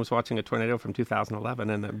the other one was watching a tornado from 2011,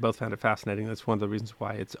 and they both found it fascinating. That's one of the reasons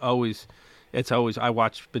why it's always. I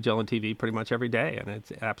watch Magellan TV pretty much every day, and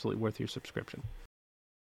it's absolutely worth your subscription.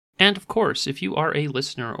 And of course, if you are a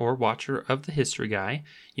listener or watcher of The History Guy,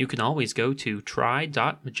 you can always go to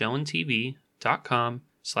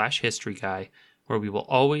try.magellantv.com/historyguy, where we will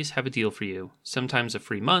always have a deal for you. Sometimes a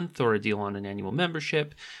free month, or a deal on an annual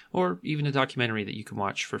membership, or even a documentary that you can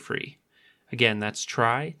watch for free. Again, that's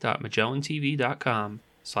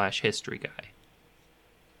try.magellantv.com/historyguy.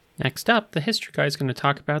 Next up, the History Guy is going to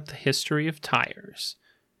talk about the history of tires.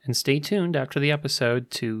 And stay tuned after the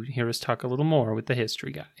episode to hear us talk a little more with the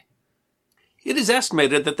History Guy. It is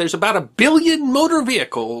estimated that there's about 1 billion motor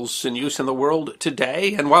vehicles in use in the world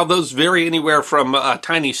today, and while those vary anywhere from a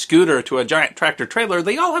tiny scooter to a giant tractor-trailer,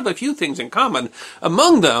 they all have a few things in common.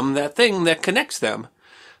 Among them, that thing that connects them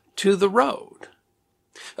to the road.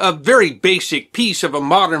 A very basic piece of a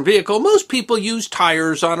modern vehicle, most people use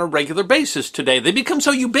tires on a regular basis today. They become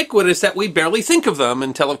so ubiquitous that we barely think of them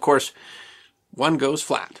until, of course, one goes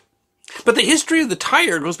flat. But the history of the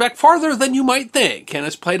tire goes back farther than you might think, and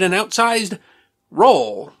has played an outsized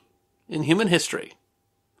role in human history.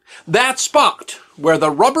 That spot where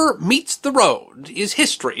the rubber meets the road is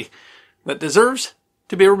history that deserves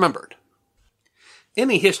to be remembered.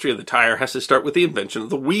 Any history of the tire has to start with the invention of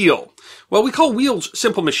the wheel. While we call wheels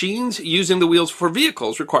simple machines, using the wheels for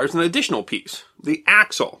vehicles requires an additional piece, the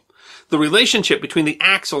axle. The relationship between the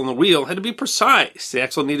axle and the wheel had to be precise. The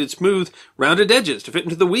axle needed smooth, rounded edges to fit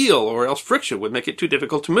into the wheel, or else friction would make it too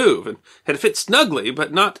difficult to move, and had to fit snugly,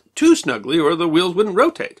 but not too snugly, or the wheels wouldn't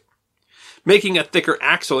rotate. Making a thicker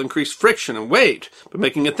axle increased friction and weight, but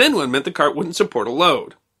making a thin one meant the cart wouldn't support a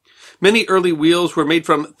load. Many early wheels were made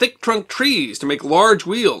from thick-trunked trees to make large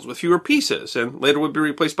wheels with fewer pieces, and later would be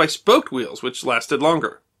replaced by spoked wheels, which lasted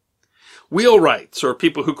longer. Wheelwrights, or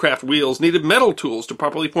people who craft wheels, needed metal tools to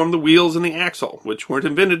properly form the wheels and the axle, which weren't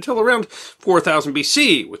invented until around 4000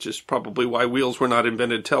 BC, which is probably why wheels were not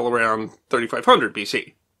invented until around 3500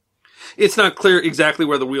 BC. It's not clear exactly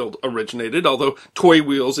where the wheel originated, although toy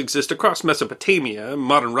wheels exist across Mesopotamia,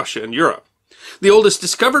 modern Russia, and Europe. The oldest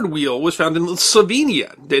discovered wheel was found in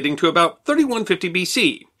Slovenia, dating to about 3150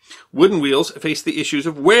 BC. Wooden wheels faced the issues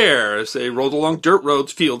of wear as they rolled along dirt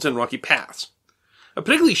roads, fields, and rocky paths. A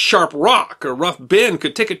particularly sharp rock or rough bend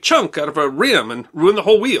could take a chunk out of a rim and ruin the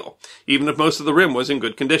whole wheel, even if most of the rim was in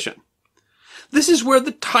good condition. This is where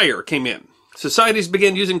the tire came in. Societies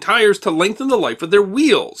began using tires to lengthen the life of their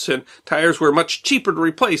wheels, and tires were much cheaper to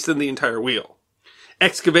replace than the entire wheel.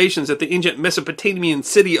 Excavations at the ancient Mesopotamian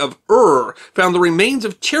city of Ur found the remains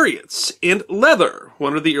of chariots and leather,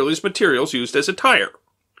 one of the earliest materials used as a tire.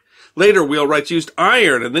 Later wheelwrights used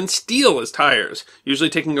iron and then steel as tires, usually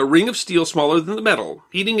taking a ring of steel smaller than the metal,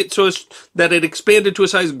 heating it so that it expanded to a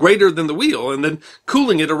size greater than the wheel, and then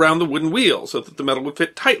cooling it around the wooden wheel so that the metal would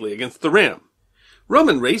fit tightly against the rim.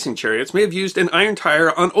 Roman racing chariots may have used an iron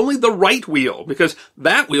tire on only the right wheel, because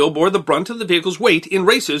that wheel bore the brunt of the vehicle's weight in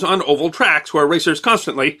races on oval tracks where racers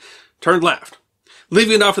constantly turned left.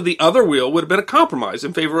 Leaving it off of the other wheel would have been a compromise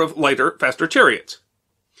in favor of lighter, faster chariots.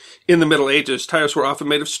 In the Middle Ages, tires were often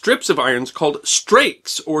made of strips of irons called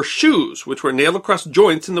strakes, or shoes, which were nailed across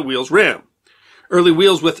joints in the wheel's rim. Early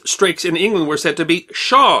wheels with strakes in England were said to be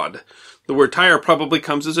shod. The word tire probably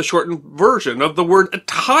comes as a shortened version of the word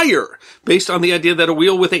attire, based on the idea that a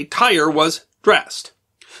wheel with a tire was dressed.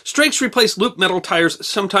 Strakes replaced loop metal tires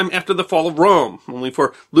sometime after the fall of Rome, only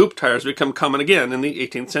for loop tires to become common again in the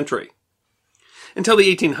 18th century. Until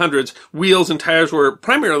the 1800s, wheels and tires were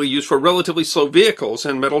primarily used for relatively slow vehicles,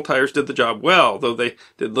 and metal tires did the job well, though they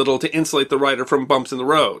did little to insulate the rider from bumps in the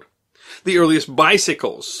road. The earliest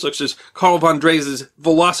bicycles, such as Carl von Drese's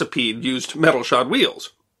Velocipede, used metal-shod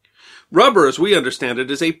wheels. Rubber, as we understand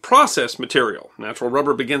it, is a process material. Natural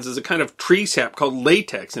rubber begins as a kind of tree sap called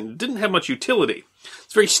latex, and it didn't have much utility.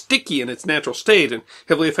 It's very sticky in its natural state and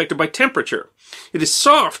heavily affected by temperature. It is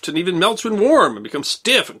soft and even melts when warm and becomes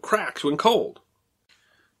stiff and cracks when cold.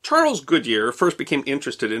 Charles Goodyear first became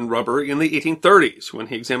interested in rubber in the 1830s when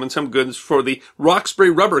he examined some goods for the Roxbury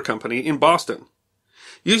Rubber Company in Boston.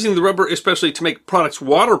 Using the rubber especially to make products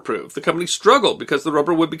waterproof, the company struggled because the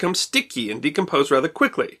rubber would become sticky and decompose rather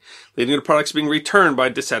quickly, leading to products being returned by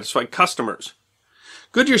dissatisfied customers.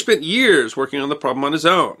 Goodyear spent years working on the problem on his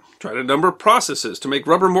own, tried a number of processes to make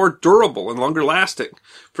rubber more durable and longer lasting,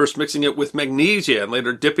 first mixing it with magnesia and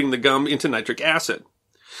later dipping the gum into nitric acid.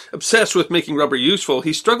 Obsessed with making rubber useful,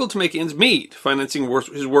 he struggled to make ends meet, financing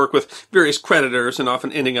his work with various creditors and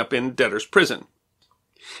often ending up in debtor's prison.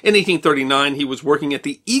 In 1839, he was working at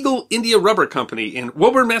the Eagle India Rubber Company in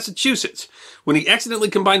Woburn, Massachusetts, when he accidentally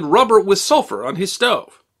combined rubber with sulfur on his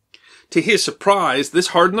stove. To his surprise, this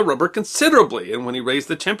hardened the rubber considerably, and when he raised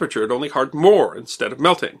the temperature, it only hardened more instead of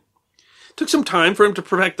melting. It took some time for him to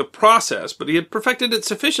perfect the process, but he had perfected it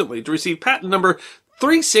sufficiently to receive patent number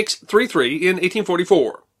 3633 in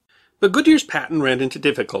 1844. But Goodyear's patent ran into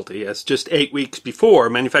difficulty, as just 8 weeks before,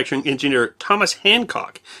 manufacturing engineer Thomas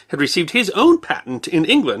Hancock had received his own patent in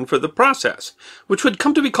England for the process, which would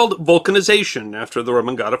come to be called vulcanization after the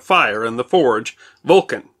Roman god of fire and the forge,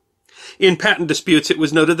 Vulcan. In patent disputes, it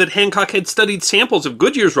was noted that Hancock had studied samples of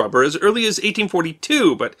Goodyear's rubber as early as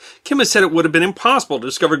 1842, but chemists said it would have been impossible to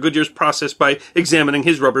discover Goodyear's process by examining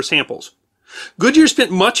his rubber samples. Goodyear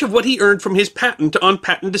spent much of what he earned from his patent on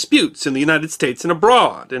patent disputes in the United States and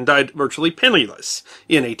abroad, and died virtually penniless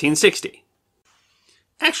in 1860.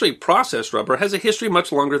 Actually, processed rubber has a history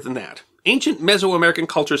much longer than that. Ancient Mesoamerican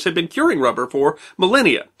cultures had been curing rubber for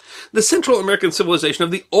millennia. The Central American civilization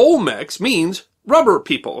of the Olmecs means rubber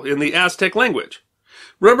people in the Aztec language.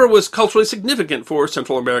 Rubber was culturally significant for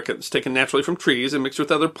Central Americans, taken naturally from trees and mixed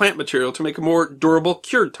with other plant material to make a more durable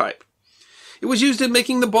cured type. It was used in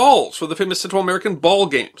making the balls for the famous Central American ball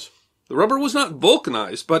games. The rubber was not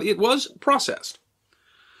vulcanized, but it was processed.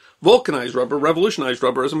 Vulcanized rubber revolutionized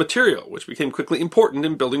rubber as a material, which became quickly important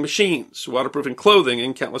in building machines, waterproofing clothing,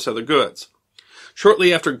 and countless other goods.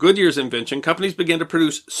 Shortly after Goodyear's invention, companies began to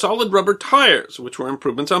produce solid rubber tires, which were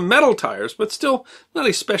improvements on metal tires, but still not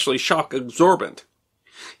especially shock absorbent.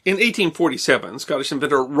 In 1847, Scottish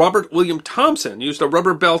inventor Robert William Thomson used a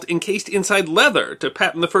rubber belt encased inside leather to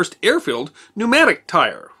patent the first air-filled pneumatic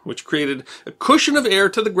tire, which created a cushion of air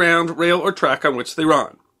to the ground, rail, or track on which they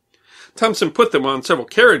run. Thomson put them on several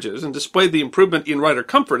carriages and displayed the improvement in rider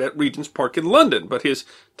comfort at Regent's Park in London, but his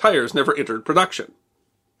tires never entered production.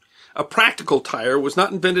 A practical tire was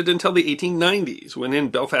not invented until the 1890s, when in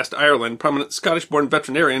Belfast, Ireland, prominent Scottish-born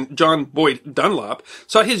veterinarian John Boyd Dunlop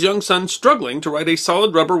saw his young son struggling to ride a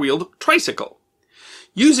solid rubber-wheeled tricycle.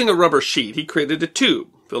 Using a rubber sheet, he created a tube,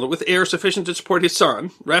 filled it with air sufficient to support his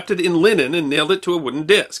son, wrapped it in linen, and nailed it to a wooden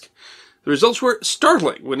disc. The results were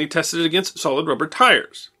startling when he tested it against solid rubber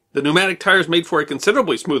tires. The pneumatic tires, made for a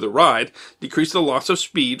considerably smoother ride, decreased the loss of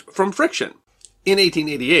speed from friction. In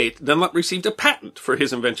 1888, Dunlop received a patent for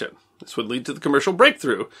his invention. This would lead to the commercial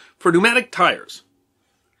breakthrough for pneumatic tires.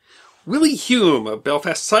 Willie Hume, a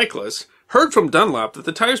Belfast cyclist, heard from Dunlop that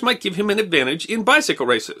the tires might give him an advantage in bicycle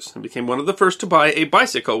races, and became one of the first to buy a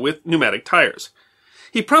bicycle with pneumatic tires.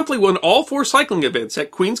 He promptly won all 4 cycling events at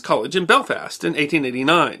Queen's College in Belfast in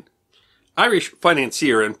 1889. Irish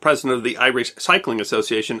financier and president of the Irish Cycling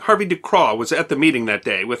Association, Harvey de Craw, was at the meeting that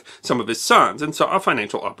day with some of his sons and saw a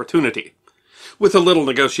financial opportunity. With a little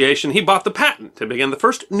negotiation, he bought the patent and began the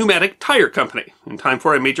first pneumatic tire company, in time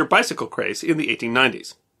for a major bicycle craze in the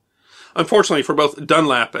 1890s. Unfortunately for both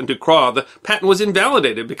Dunlap and Ducroix, the patent was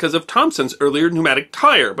invalidated because of Thomson's earlier pneumatic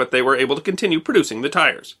tire, but they were able to continue producing the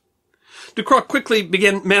tires. Ducroix quickly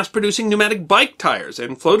began mass-producing pneumatic bike tires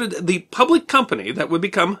and floated the public company that would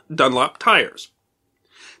become Dunlop Tires.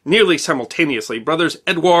 Nearly simultaneously, brothers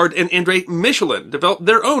Edouard and André Michelin developed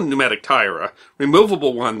their own pneumatic tire, a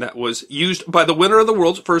removable one that was used by the winner of the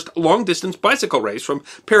world's first long-distance bicycle race from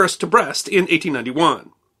Paris to Brest in 1891.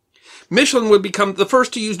 Michelin would become the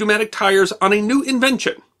first to use pneumatic tires on a new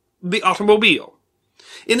invention, the automobile.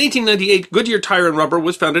 In 1898, Goodyear Tire and Rubber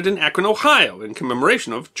was founded in Akron, Ohio, in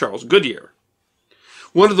commemoration of Charles Goodyear.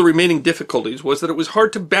 One of the remaining difficulties was that it was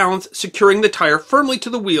hard to balance securing the tire firmly to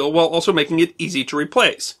the wheel while also making it easy to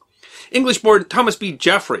replace. English-born Thomas B.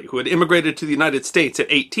 Jeffrey, who had immigrated to the United States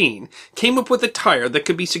at 18, came up with a tire that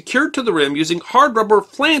could be secured to the rim using hard rubber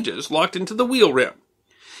flanges locked into the wheel rim.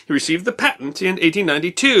 He received the patent in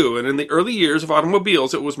 1892, and in the early years of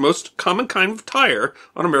automobiles it was the most common kind of tire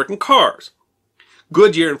on American cars.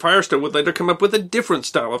 Goodyear and Firestone would later come up with a different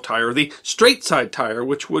style of tire, the straight-side tire,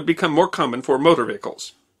 which would become more common for motor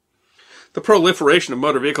vehicles. The proliferation of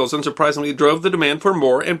motor vehicles unsurprisingly drove the demand for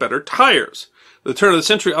more and better tires. The turn of the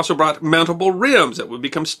century also brought mountable rims that would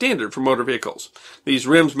become standard for motor vehicles. These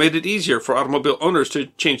rims made it easier for automobile owners to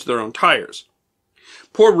change their own tires.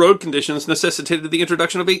 Poor road conditions necessitated the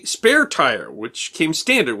introduction of a spare tire, which came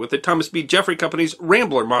standard with the Thomas B. Jeffrey Company's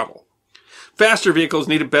Rambler model. Faster vehicles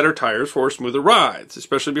needed better tires for smoother rides,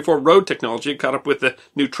 especially before road technology had caught up with the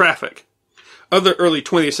new traffic. Other early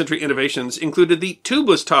 20th century innovations included the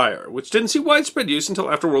tubeless tire, which didn't see widespread use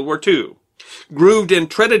until after World War II, grooved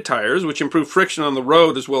and treaded tires, which improved friction on the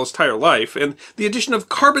road as well as tire life, and the addition of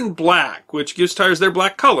carbon black, which gives tires their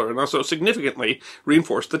black color and also significantly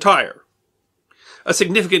reinforced the tire. A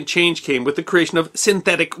significant change came with the creation of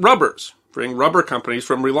synthetic rubbers, freeing rubber companies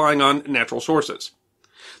from relying on natural sources.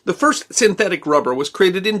 The first synthetic rubber was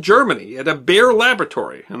created in Germany at a Bayer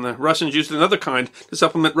laboratory, and the Russians used another kind to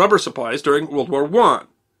supplement rubber supplies during World War I.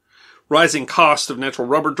 Rising costs of natural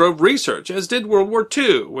rubber drove research, as did World War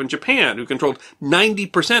II, when Japan, who controlled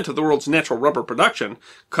 90% of the world's natural rubber production,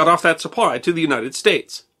 cut off that supply to the United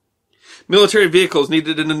States. Military vehicles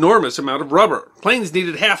needed an enormous amount of rubber. Planes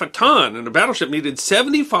needed half a ton, and a battleship needed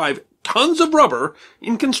 75 tons of rubber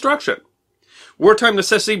in construction. Wartime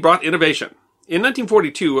necessity brought innovation. In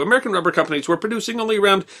 1942, American rubber companies were producing only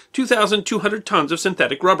around 2,200 tons of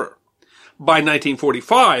synthetic rubber. By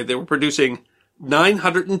 1945, they were producing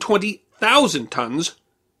 920,000 tons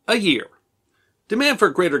a year. Demand for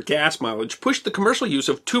greater gas mileage pushed the commercial use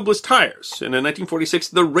of tubeless tires, and in 1946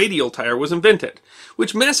 the radial tire was invented,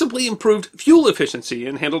 which massively improved fuel efficiency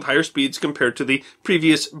and handled higher speeds compared to the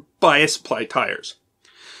previous bias-ply tires.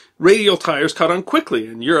 Radial tires caught on quickly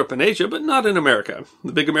in Europe and Asia, but not in America.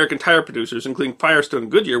 The big American tire producers, including Firestone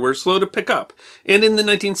and Goodyear, were slow to pick up, and in the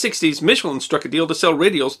 1960s, Michelin struck a deal to sell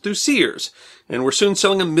radials through Sears, and were soon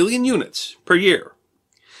selling 1 million units per year.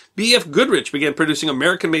 B.F. Goodrich began producing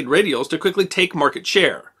American-made radials to quickly take market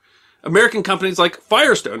share. American companies like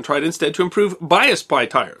Firestone tried instead to improve bias-ply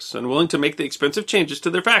tires, unwilling to make the expensive changes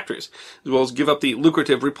to their factories, as well as give up the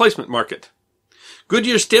lucrative replacement market.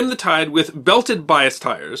 Goodyear stemmed the tide with belted bias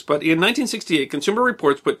tires, but in 1968, Consumer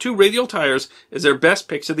Reports put 2 radial tires as their best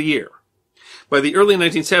picks of the year. By the early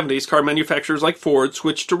 1970s, car manufacturers like Ford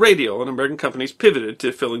switched to radial, and American companies pivoted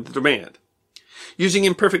to filling the demand. Using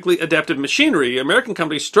imperfectly adapted machinery, American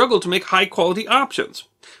companies struggled to make high-quality options.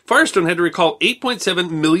 Firestone had to recall 8.7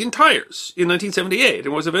 million tires in 1978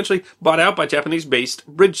 and was eventually bought out by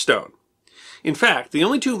Japanese-based Bridgestone. In fact, the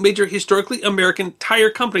only 2 major historically American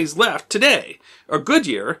tire companies left today are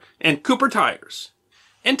Goodyear and Cooper Tires.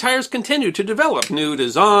 And tires continue to develop new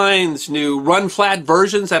designs, new run-flat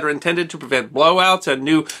versions that are intended to prevent blowouts, and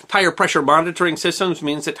new tire pressure monitoring systems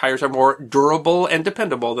means that tires are more durable and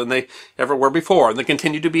dependable than they ever were before, and they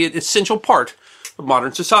continue to be an essential part of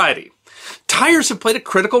modern society. Tires have played a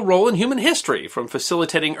critical role in human history, from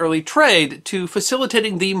facilitating early trade to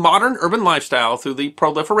facilitating the modern urban lifestyle through the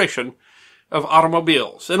proliferation of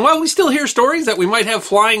automobiles. And while we still hear stories that we might have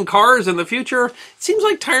flying cars in the future, it seems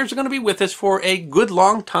like tires are going to be with us for a good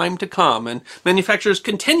long time to come, and manufacturers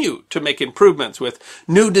continue to make improvements with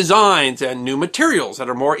new designs and new materials that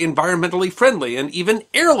are more environmentally friendly, and even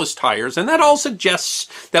airless tires, and that all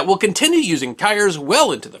suggests that we'll continue using tires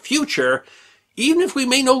well into the future, even if we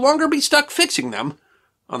may no longer be stuck fixing them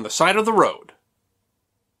on the side of the road.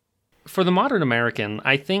 For the modern American,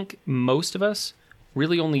 I think most of us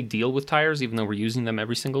really only deal with tires, even though we're using them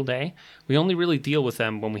every single day. We only really deal with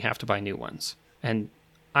them when we have to buy new ones. And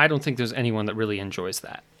I don't think there's anyone that really enjoys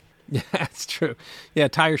that. Yeah, that's true. Yeah,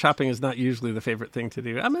 tire shopping is not usually the favorite thing to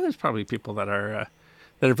do. I mean, there's probably people that are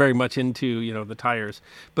very much into the tires.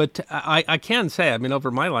 But I can say, I mean,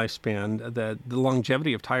 over my lifespan, the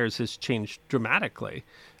longevity of tires has changed dramatically.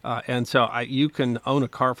 And so you can own a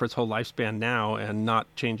car for its whole lifespan now and not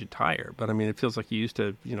change a tire. But I mean, it feels like you used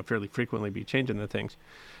to, fairly frequently be changing the things.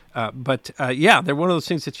 Yeah, they're one of those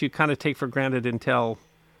things that you kind of take for granted until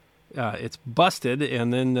it's busted,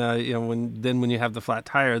 and then when you have the flat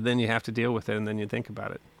tire, then you have to deal with it, and then you think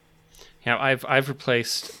about it. Yeah, I've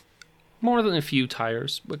replaced more than a few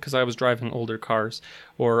tires because I was driving older cars,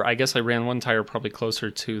 or I guess I ran one tire probably closer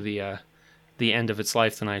to the end of its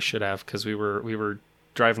life than I should have because we were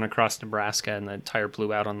driving across Nebraska and the tire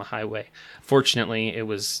blew out on the highway. Fortunately, it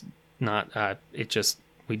was not.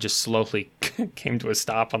 We just slowly came to a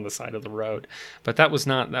stop on the side of the road, but that was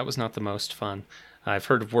not the most fun. I've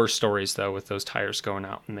heard of worse stories though with those tires going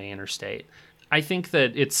out in the interstate. I think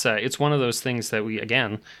that it's one of those things that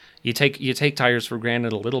you take tires for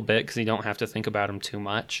granted a little bit because you don't have to think about them too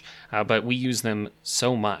much, but we use them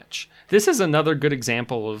so much. This is another good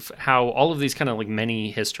example of how all of these kind of like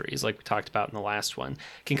many histories, like we talked about in the last one,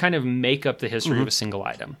 can kind of make up the history of a single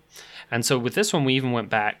item. And so with this one, we even went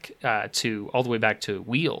back all the way back to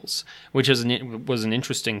wheels, which was an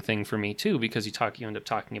interesting thing for me too, because you end up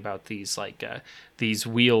talking about these these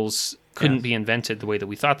wheels couldn't be invented the way that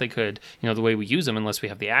we thought they could, the way we use them unless we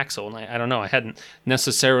have the axle. And I don't know, I hadn't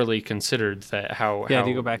necessarily considered that how. Yeah,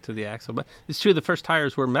 you go back to the axle, but it's true. The first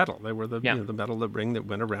tires were metal. They were the metal ring that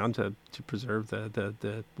went around to preserve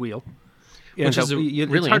the wheel. Which is really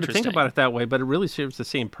it's hard to interesting. think about it that way, but it really serves the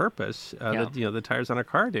same purpose that the tires on a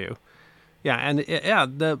car do. Yeah,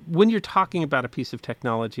 and when you're talking about a piece of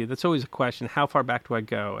technology, that's always a question: how far back do I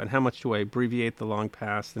go, and how much do I abbreviate the long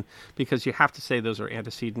past? And because you have to say those are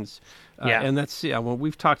antecedents, and that's when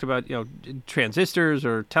we've talked about transistors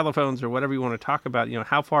or telephones or whatever you want to talk about,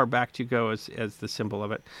 how far back do you go as the symbol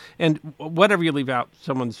of it, and whatever you leave out,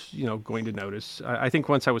 someone's going to notice. I think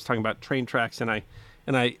once I was talking about train tracks, and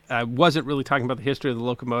I wasn't really talking about the history of the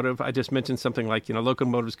locomotive. I just mentioned something like,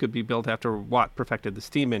 locomotives could be built after Watt perfected the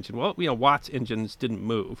steam engine. Well, Watt's engines didn't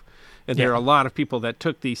move. And there are a lot of people that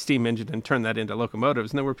took the steam engine and turned that into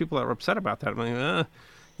locomotives. And there were people that were upset about that. I'm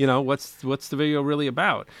like, what's the video really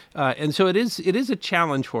about? And so it is a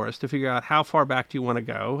challenge for us to figure out how far back do you want to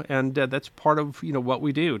go. And that's part of, what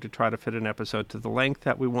we do to try to fit an episode to the length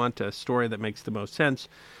that we want, a story that makes the most sense.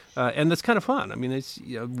 And that's kind of fun. I mean, it's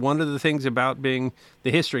one of the things about being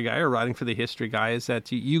the history guy or writing for the history guy is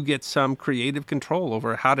that you get some creative control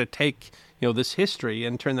over how to take this history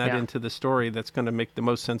and turn that into the story that's going to make the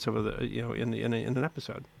most sense of the in an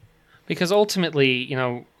episode. Because ultimately,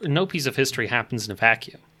 no piece of history happens in a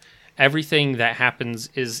vacuum. Everything that happens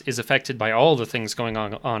is affected by all the things going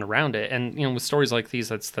on around it, and with stories like these,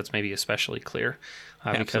 that's maybe especially clear.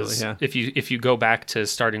 Because if you go back to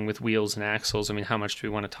starting with wheels and axles, I mean, how much do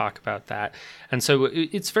we want to talk about that? And so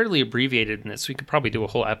it's fairly abbreviated in this. We could probably do a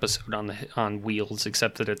whole episode on wheels,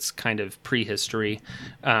 except that it's kind of prehistory.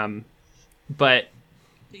 But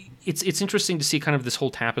it's interesting to see kind of this whole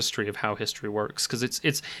tapestry of how history works, because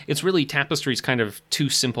it's really tapestry is kind of too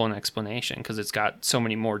simple an explanation because it's got so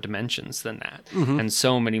many more dimensions than that and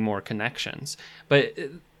so many more connections. But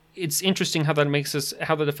it's interesting how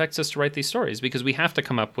that affects us to write these stories, because we have to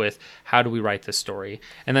come up with how do we write this story,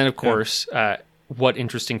 and then of course what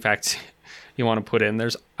interesting facts you want to put in.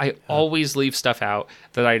 I always leave stuff out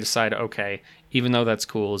that I decide, okay, even though that's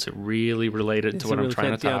cool, is it really related to what I'm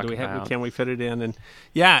trying to talk about? Can we fit it in? And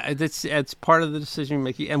it's part of the decision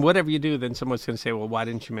making. And whatever you do, then someone's going to say, well, why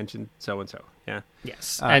didn't you mention so and so? Yeah.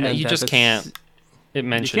 Yes, and you just can't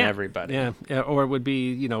mention everybody. Yeah, or it would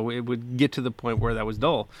be, it would get to the point where that was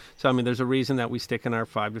dull. So, I mean, there's a reason that we stick in our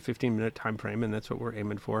 5 to 15 minute time frame, and that's what we're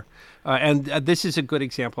aiming for. And this is a good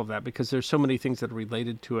example of that, because there's so many things that are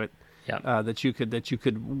related to it. That you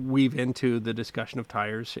could weave into the discussion of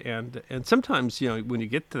tires, and sometimes when you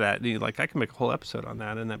get to that, I can make a whole episode on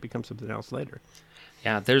that, and that becomes something else later.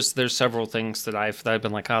 Yeah, there's several things that I've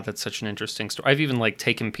been like, oh, that's such an interesting story. I've even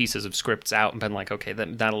taken pieces of scripts out and been like, okay,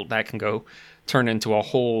 that can go turn into a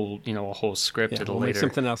whole script at a later. Make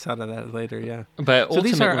something else out of that later. Yeah. But so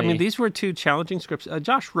these were two challenging scripts.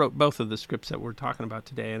 Josh wrote both of the scripts that we're talking about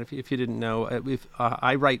today, and if you didn't know,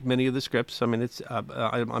 I write many of the scripts. I mean, it's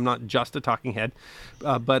I'm not just a talking head,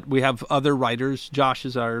 but we have other writers. Josh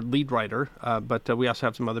is our lead writer, but we also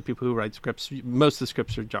have some other people who write scripts. Most of the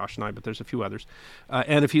scripts are Josh and I, but there's a few others.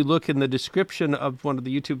 And if you look in the description of one of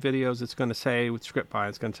the YouTube videos, it's going to say with script by,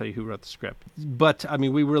 it's going to tell you who wrote the script. But I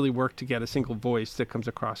mean, we really work to get a single voice that comes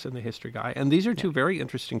across in the History Guy. And these are two very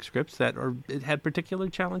interesting scripts that had particular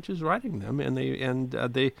challenges writing them, and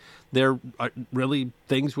they're really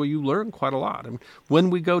things where you learn quite a lot. I mean, when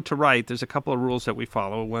we go to write, there's a couple of rules that we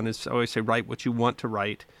follow. One is I always say write what you want to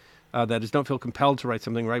write. That is, don't feel compelled to write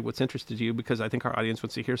something, write what's interested you, because I think our audience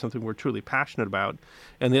wants to hear something we're truly passionate about.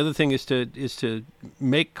 And the other thing is to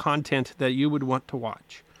make content that you would want to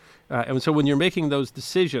watch. And so when you're making those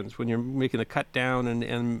decisions, when you're making the cut down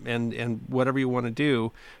and whatever you want to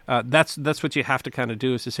do, that's what you have to kind of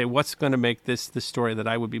do, is to say, what's going to make this story that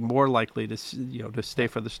I would be more likely to stay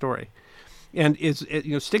for the story. And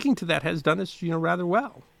sticking to that has done us rather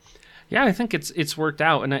well. Yeah, I think it's worked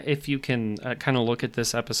out. And if you can kind of look at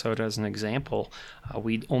this episode as an example,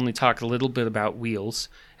 we only talk a little bit about wheels,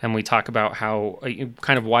 and we talk about how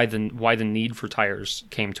kind of why the need for tires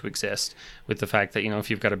came to exist, with the fact that if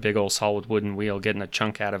you've got a big old solid wooden wheel, getting a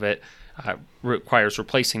chunk out of it requires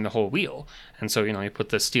replacing the whole wheel. And so you put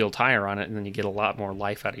the steel tire on it, and then you get a lot more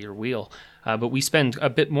life out of your wheel. But we spend a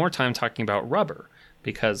bit more time talking about rubber,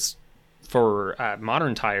 because for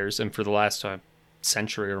modern tires and for the last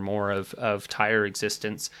century or more of tire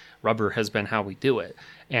existence, rubber has been how we do it.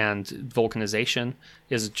 And vulcanization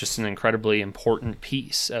is just an incredibly important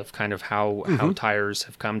piece of kind of how tires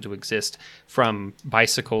have come to exist, from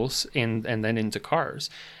bicycles and then into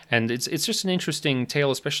cars. And it's just an interesting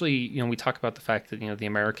tale, especially we talk about the fact that the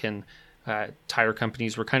American tire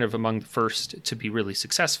companies were kind of among the first to be really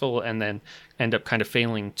successful, and then end up kind of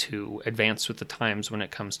failing to advance with the times when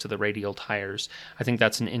it comes to the radial tires. I think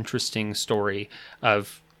that's an interesting story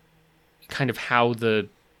of kind of how the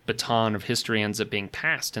baton of history ends up being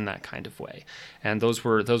passed in that kind of way. And those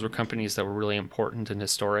were companies that were really important and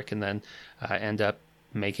historic, and then end up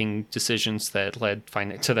making decisions that led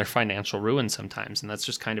to their financial ruin sometimes. And that's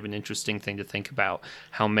just kind of an interesting thing to think about,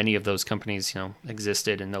 how many of those companies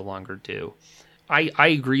existed and no longer do. I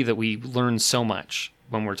agree that we learn so much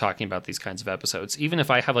when we're talking about these kinds of episodes. Even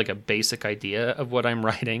if I have like a basic idea of what I'm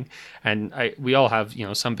writing, and we all have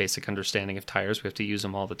some basic understanding of tires, we have to use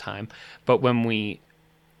them all the time, but when we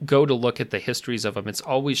go to look at the histories of them, it's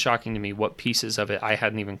always shocking to me what pieces of it I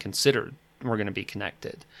hadn't even considered were going to be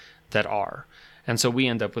connected that are. And so we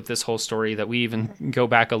end up with this whole story that we even go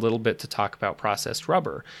back a little bit to talk about processed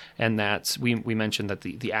rubber. And that's, we mentioned that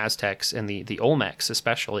the Aztecs and the Olmecs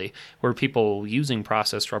especially were people using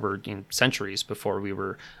processed rubber centuries before we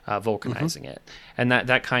were vulcanizing it. And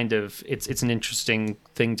that kind of, it's an interesting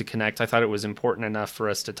thing to connect. I thought it was important enough for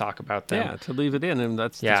us to talk about them. Yeah, to leave it in. And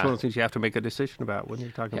that's one of the things you have to make a decision about when you're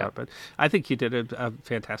talking about. But I think you did a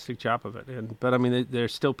fantastic job of it. But I mean,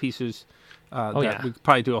 there's still pieces that we could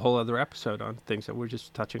probably do a whole other episode on, things that we're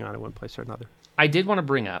just touching on in one place or another. I did want to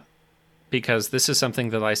bring up, because this is something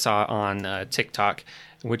that I saw on TikTok,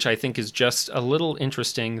 which I think is just a little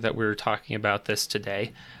interesting that we're talking about this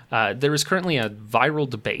today. There is currently a viral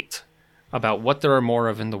debate about what there are more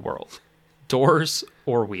of in the world, doors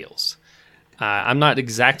or wheels. I'm not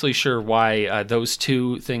exactly sure why those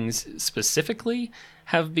two things specifically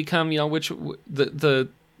have become, which the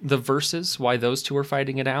verses, why those two are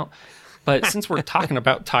fighting it out. But since we're talking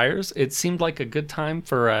about tires, it seemed like a good time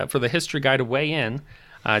for the History Guy to weigh in.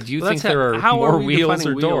 Do you think there are more wheels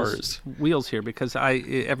or doors? Wheels here, because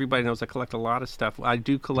everybody knows I collect a lot of stuff. I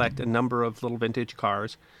do collect a number of little vintage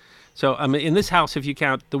cars. So in this house, if you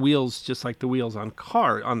count the wheels just like the wheels on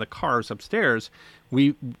the cars upstairs,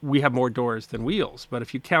 we have more doors than wheels. But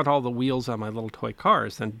if you count all the wheels on my little toy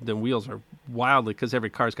cars, then wheels are wildly, because every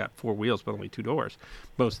car's got 4 wheels but only 2 doors.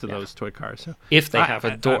 Most of those toy cars. So if they have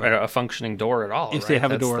a functioning door at all, if they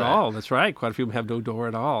have a door at all, that's right. Quite a few of them have no door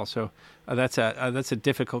at all. So that's a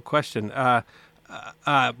difficult question.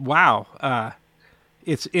 Wow.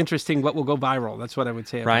 It's interesting what will go viral. That's what I would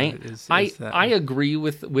say. Right. About it, I agree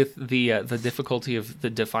with the difficulty of the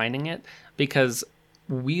defining it, because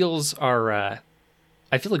wheels are.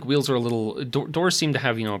 I feel like wheels are a little. Doors seem to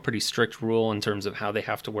have a pretty strict rule in terms of how they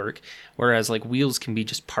have to work, whereas like wheels can be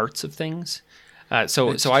just parts of things. So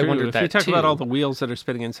I wondered that too. If you talk about all the wheels that are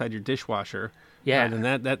spinning inside your dishwasher, yeah,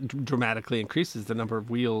 then that dramatically increases the number of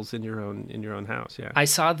wheels in your own house. Yeah, I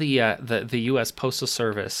saw the U.S. Postal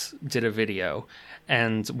Service did a video,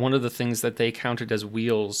 and one of the things that they counted as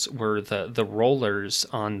wheels were the rollers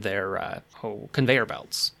on their conveyor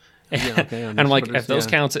belts. Yeah, okay, and I'm like, if those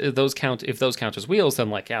count as wheels, then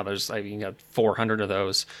there's you got 400 of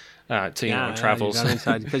those to travels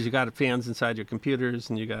inside, because you got fans inside your computers,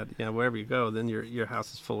 and you got wherever you go, then your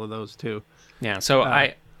house is full of those too. Yeah, so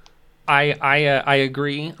I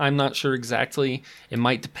agree. I'm not sure exactly. It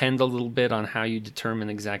might depend a little bit on how you determine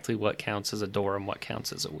exactly what counts as a door and what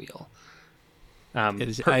counts as a wheel.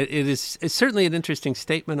 It's certainly an interesting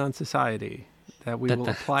statement on society. that we will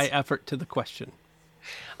apply effort to the question.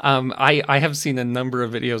 I have seen a number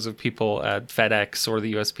of videos of people at FedEx or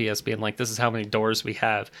the USPS being like, this is how many doors we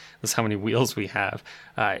have, this is how many wheels we have.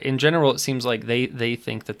 In general, it seems like they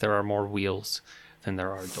think that there are more wheels than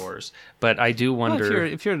there are doors. But I do wonder... Well,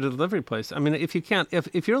 if you're at a delivery place, I mean, if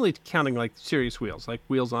you're only counting like serious wheels, like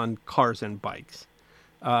wheels on cars and bikes,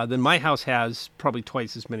 then my house has probably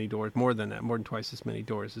twice as many doors, more than twice as many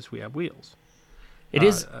doors as we have wheels. It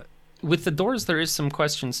is... With the doors, there is some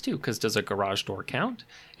questions too, because does a garage door count?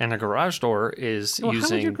 And a garage door is using how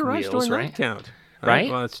would your garage wheels, door right? not count? Right?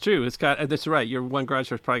 Well, that's true. It's got. That's right. Your one garage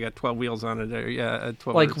door's probably got 12 wheels on it. Or,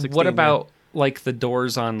 12 like, or 16, what about like the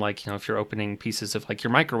doors on, like, if you're opening pieces of like your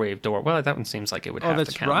microwave door? Well, that one seems like it would have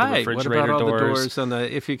to count. Right. The What refrigerator about all doors. the doors on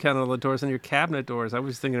the? If you count all the doors on your cabinet doors, I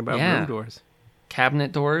was thinking about room doors.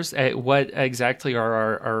 Cabinet doors. What exactly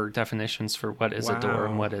are our definitions for what is a door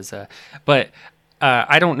and Wow. what is a? But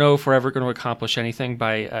I don't know if we're ever going to accomplish anything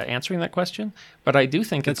by answering that question. But I do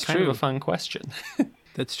think it's That's kind of true. a fun question.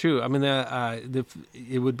 That's true. I mean,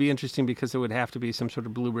 it would be interesting because there would have to be some sort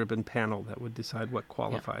of blue ribbon panel that would decide what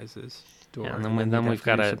qualifies as door. Yeah, and then you'd we've have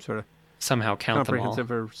got do to some sort of somehow count them all.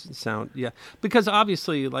 comprehensive or sound. Yeah, because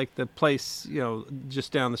obviously, like the place,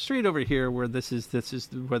 just down the street over here, where this is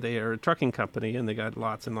where they are a trucking company and they got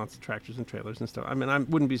lots and lots of tractors and trailers and stuff. I mean, I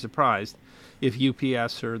wouldn't be surprised if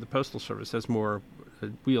UPS or the Postal Service has more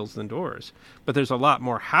wheels than doors, but there's a lot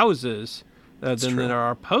more houses than true. there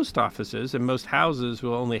are post offices, and most houses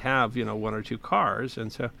will only have one or two cars,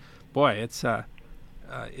 and so, boy, it's it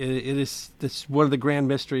is this one of the grand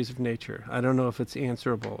mysteries of nature. I don't know if it's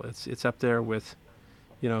answerable. It's up there with,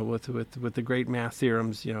 with the great math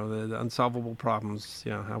theorems, the unsolvable problems.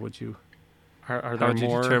 How would you Are there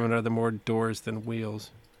more? determine are there more doors than wheels?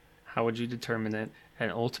 How would you determine it?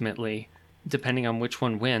 And ultimately, depending on which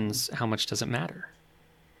one wins, how much does it matter?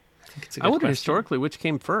 I think it's a good I wonder question. historically which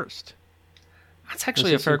came first. That's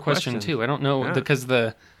actually This a is fair a question question. too. I don't know Yeah. because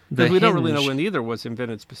the We don't really know hinge- when either was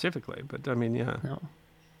invented specifically, but I mean, yeah. No.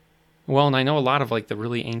 Well, and I know a lot of like the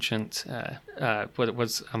really ancient. What it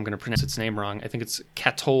was? I'm going to pronounce its name wrong. I think it's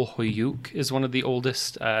Çatalhöyük is one of the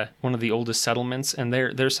oldest settlements, and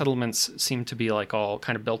their settlements seem to be like all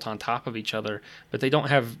kind of built on top of each other, but they don't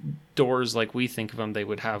have doors like we think of them. They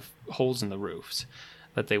would have holes in the roofs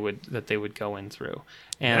that they would go in through.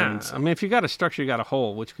 And I mean, if you got a structure, you got a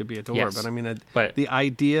hole, which could be a door. Yes. But I mean, But- the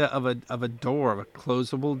idea of a door, of a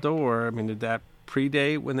closable door. I mean, did that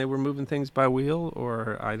predate when they were moving things by wheel,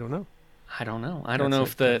 or I don't know. I don't know. I don't That's know a-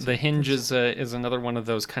 if that's the hinge is another one of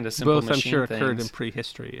those kind of simple Both, I'm machine sure, things. occurred in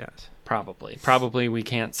prehistory. Yes. Probably we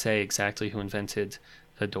can't say exactly who invented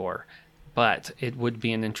the door, but it would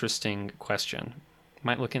be an interesting question.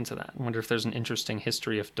 Might look into that. I wonder if there's an interesting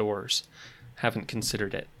history of doors. Haven't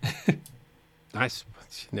considered it. Nice.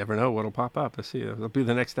 You never know what'll pop up. Let's see. It'll be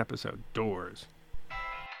the next episode. Doors.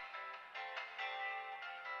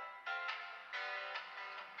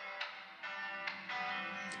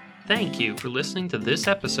 Thank you for listening to this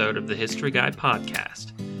episode of the History Guy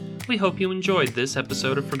podcast. We hope you enjoyed this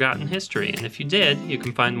episode of Forgotten History, and if you did, you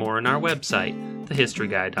can find more on our website,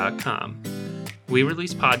 thehistoryguy.com. We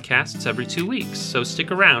release podcasts every 2 weeks, so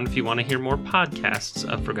stick around if you want to hear more podcasts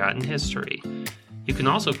of Forgotten History. You can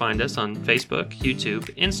also find us on Facebook,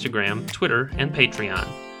 YouTube, Instagram, Twitter, and Patreon.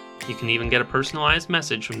 You can even get a personalized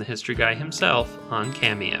message from the History Guy himself on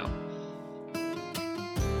Cameo.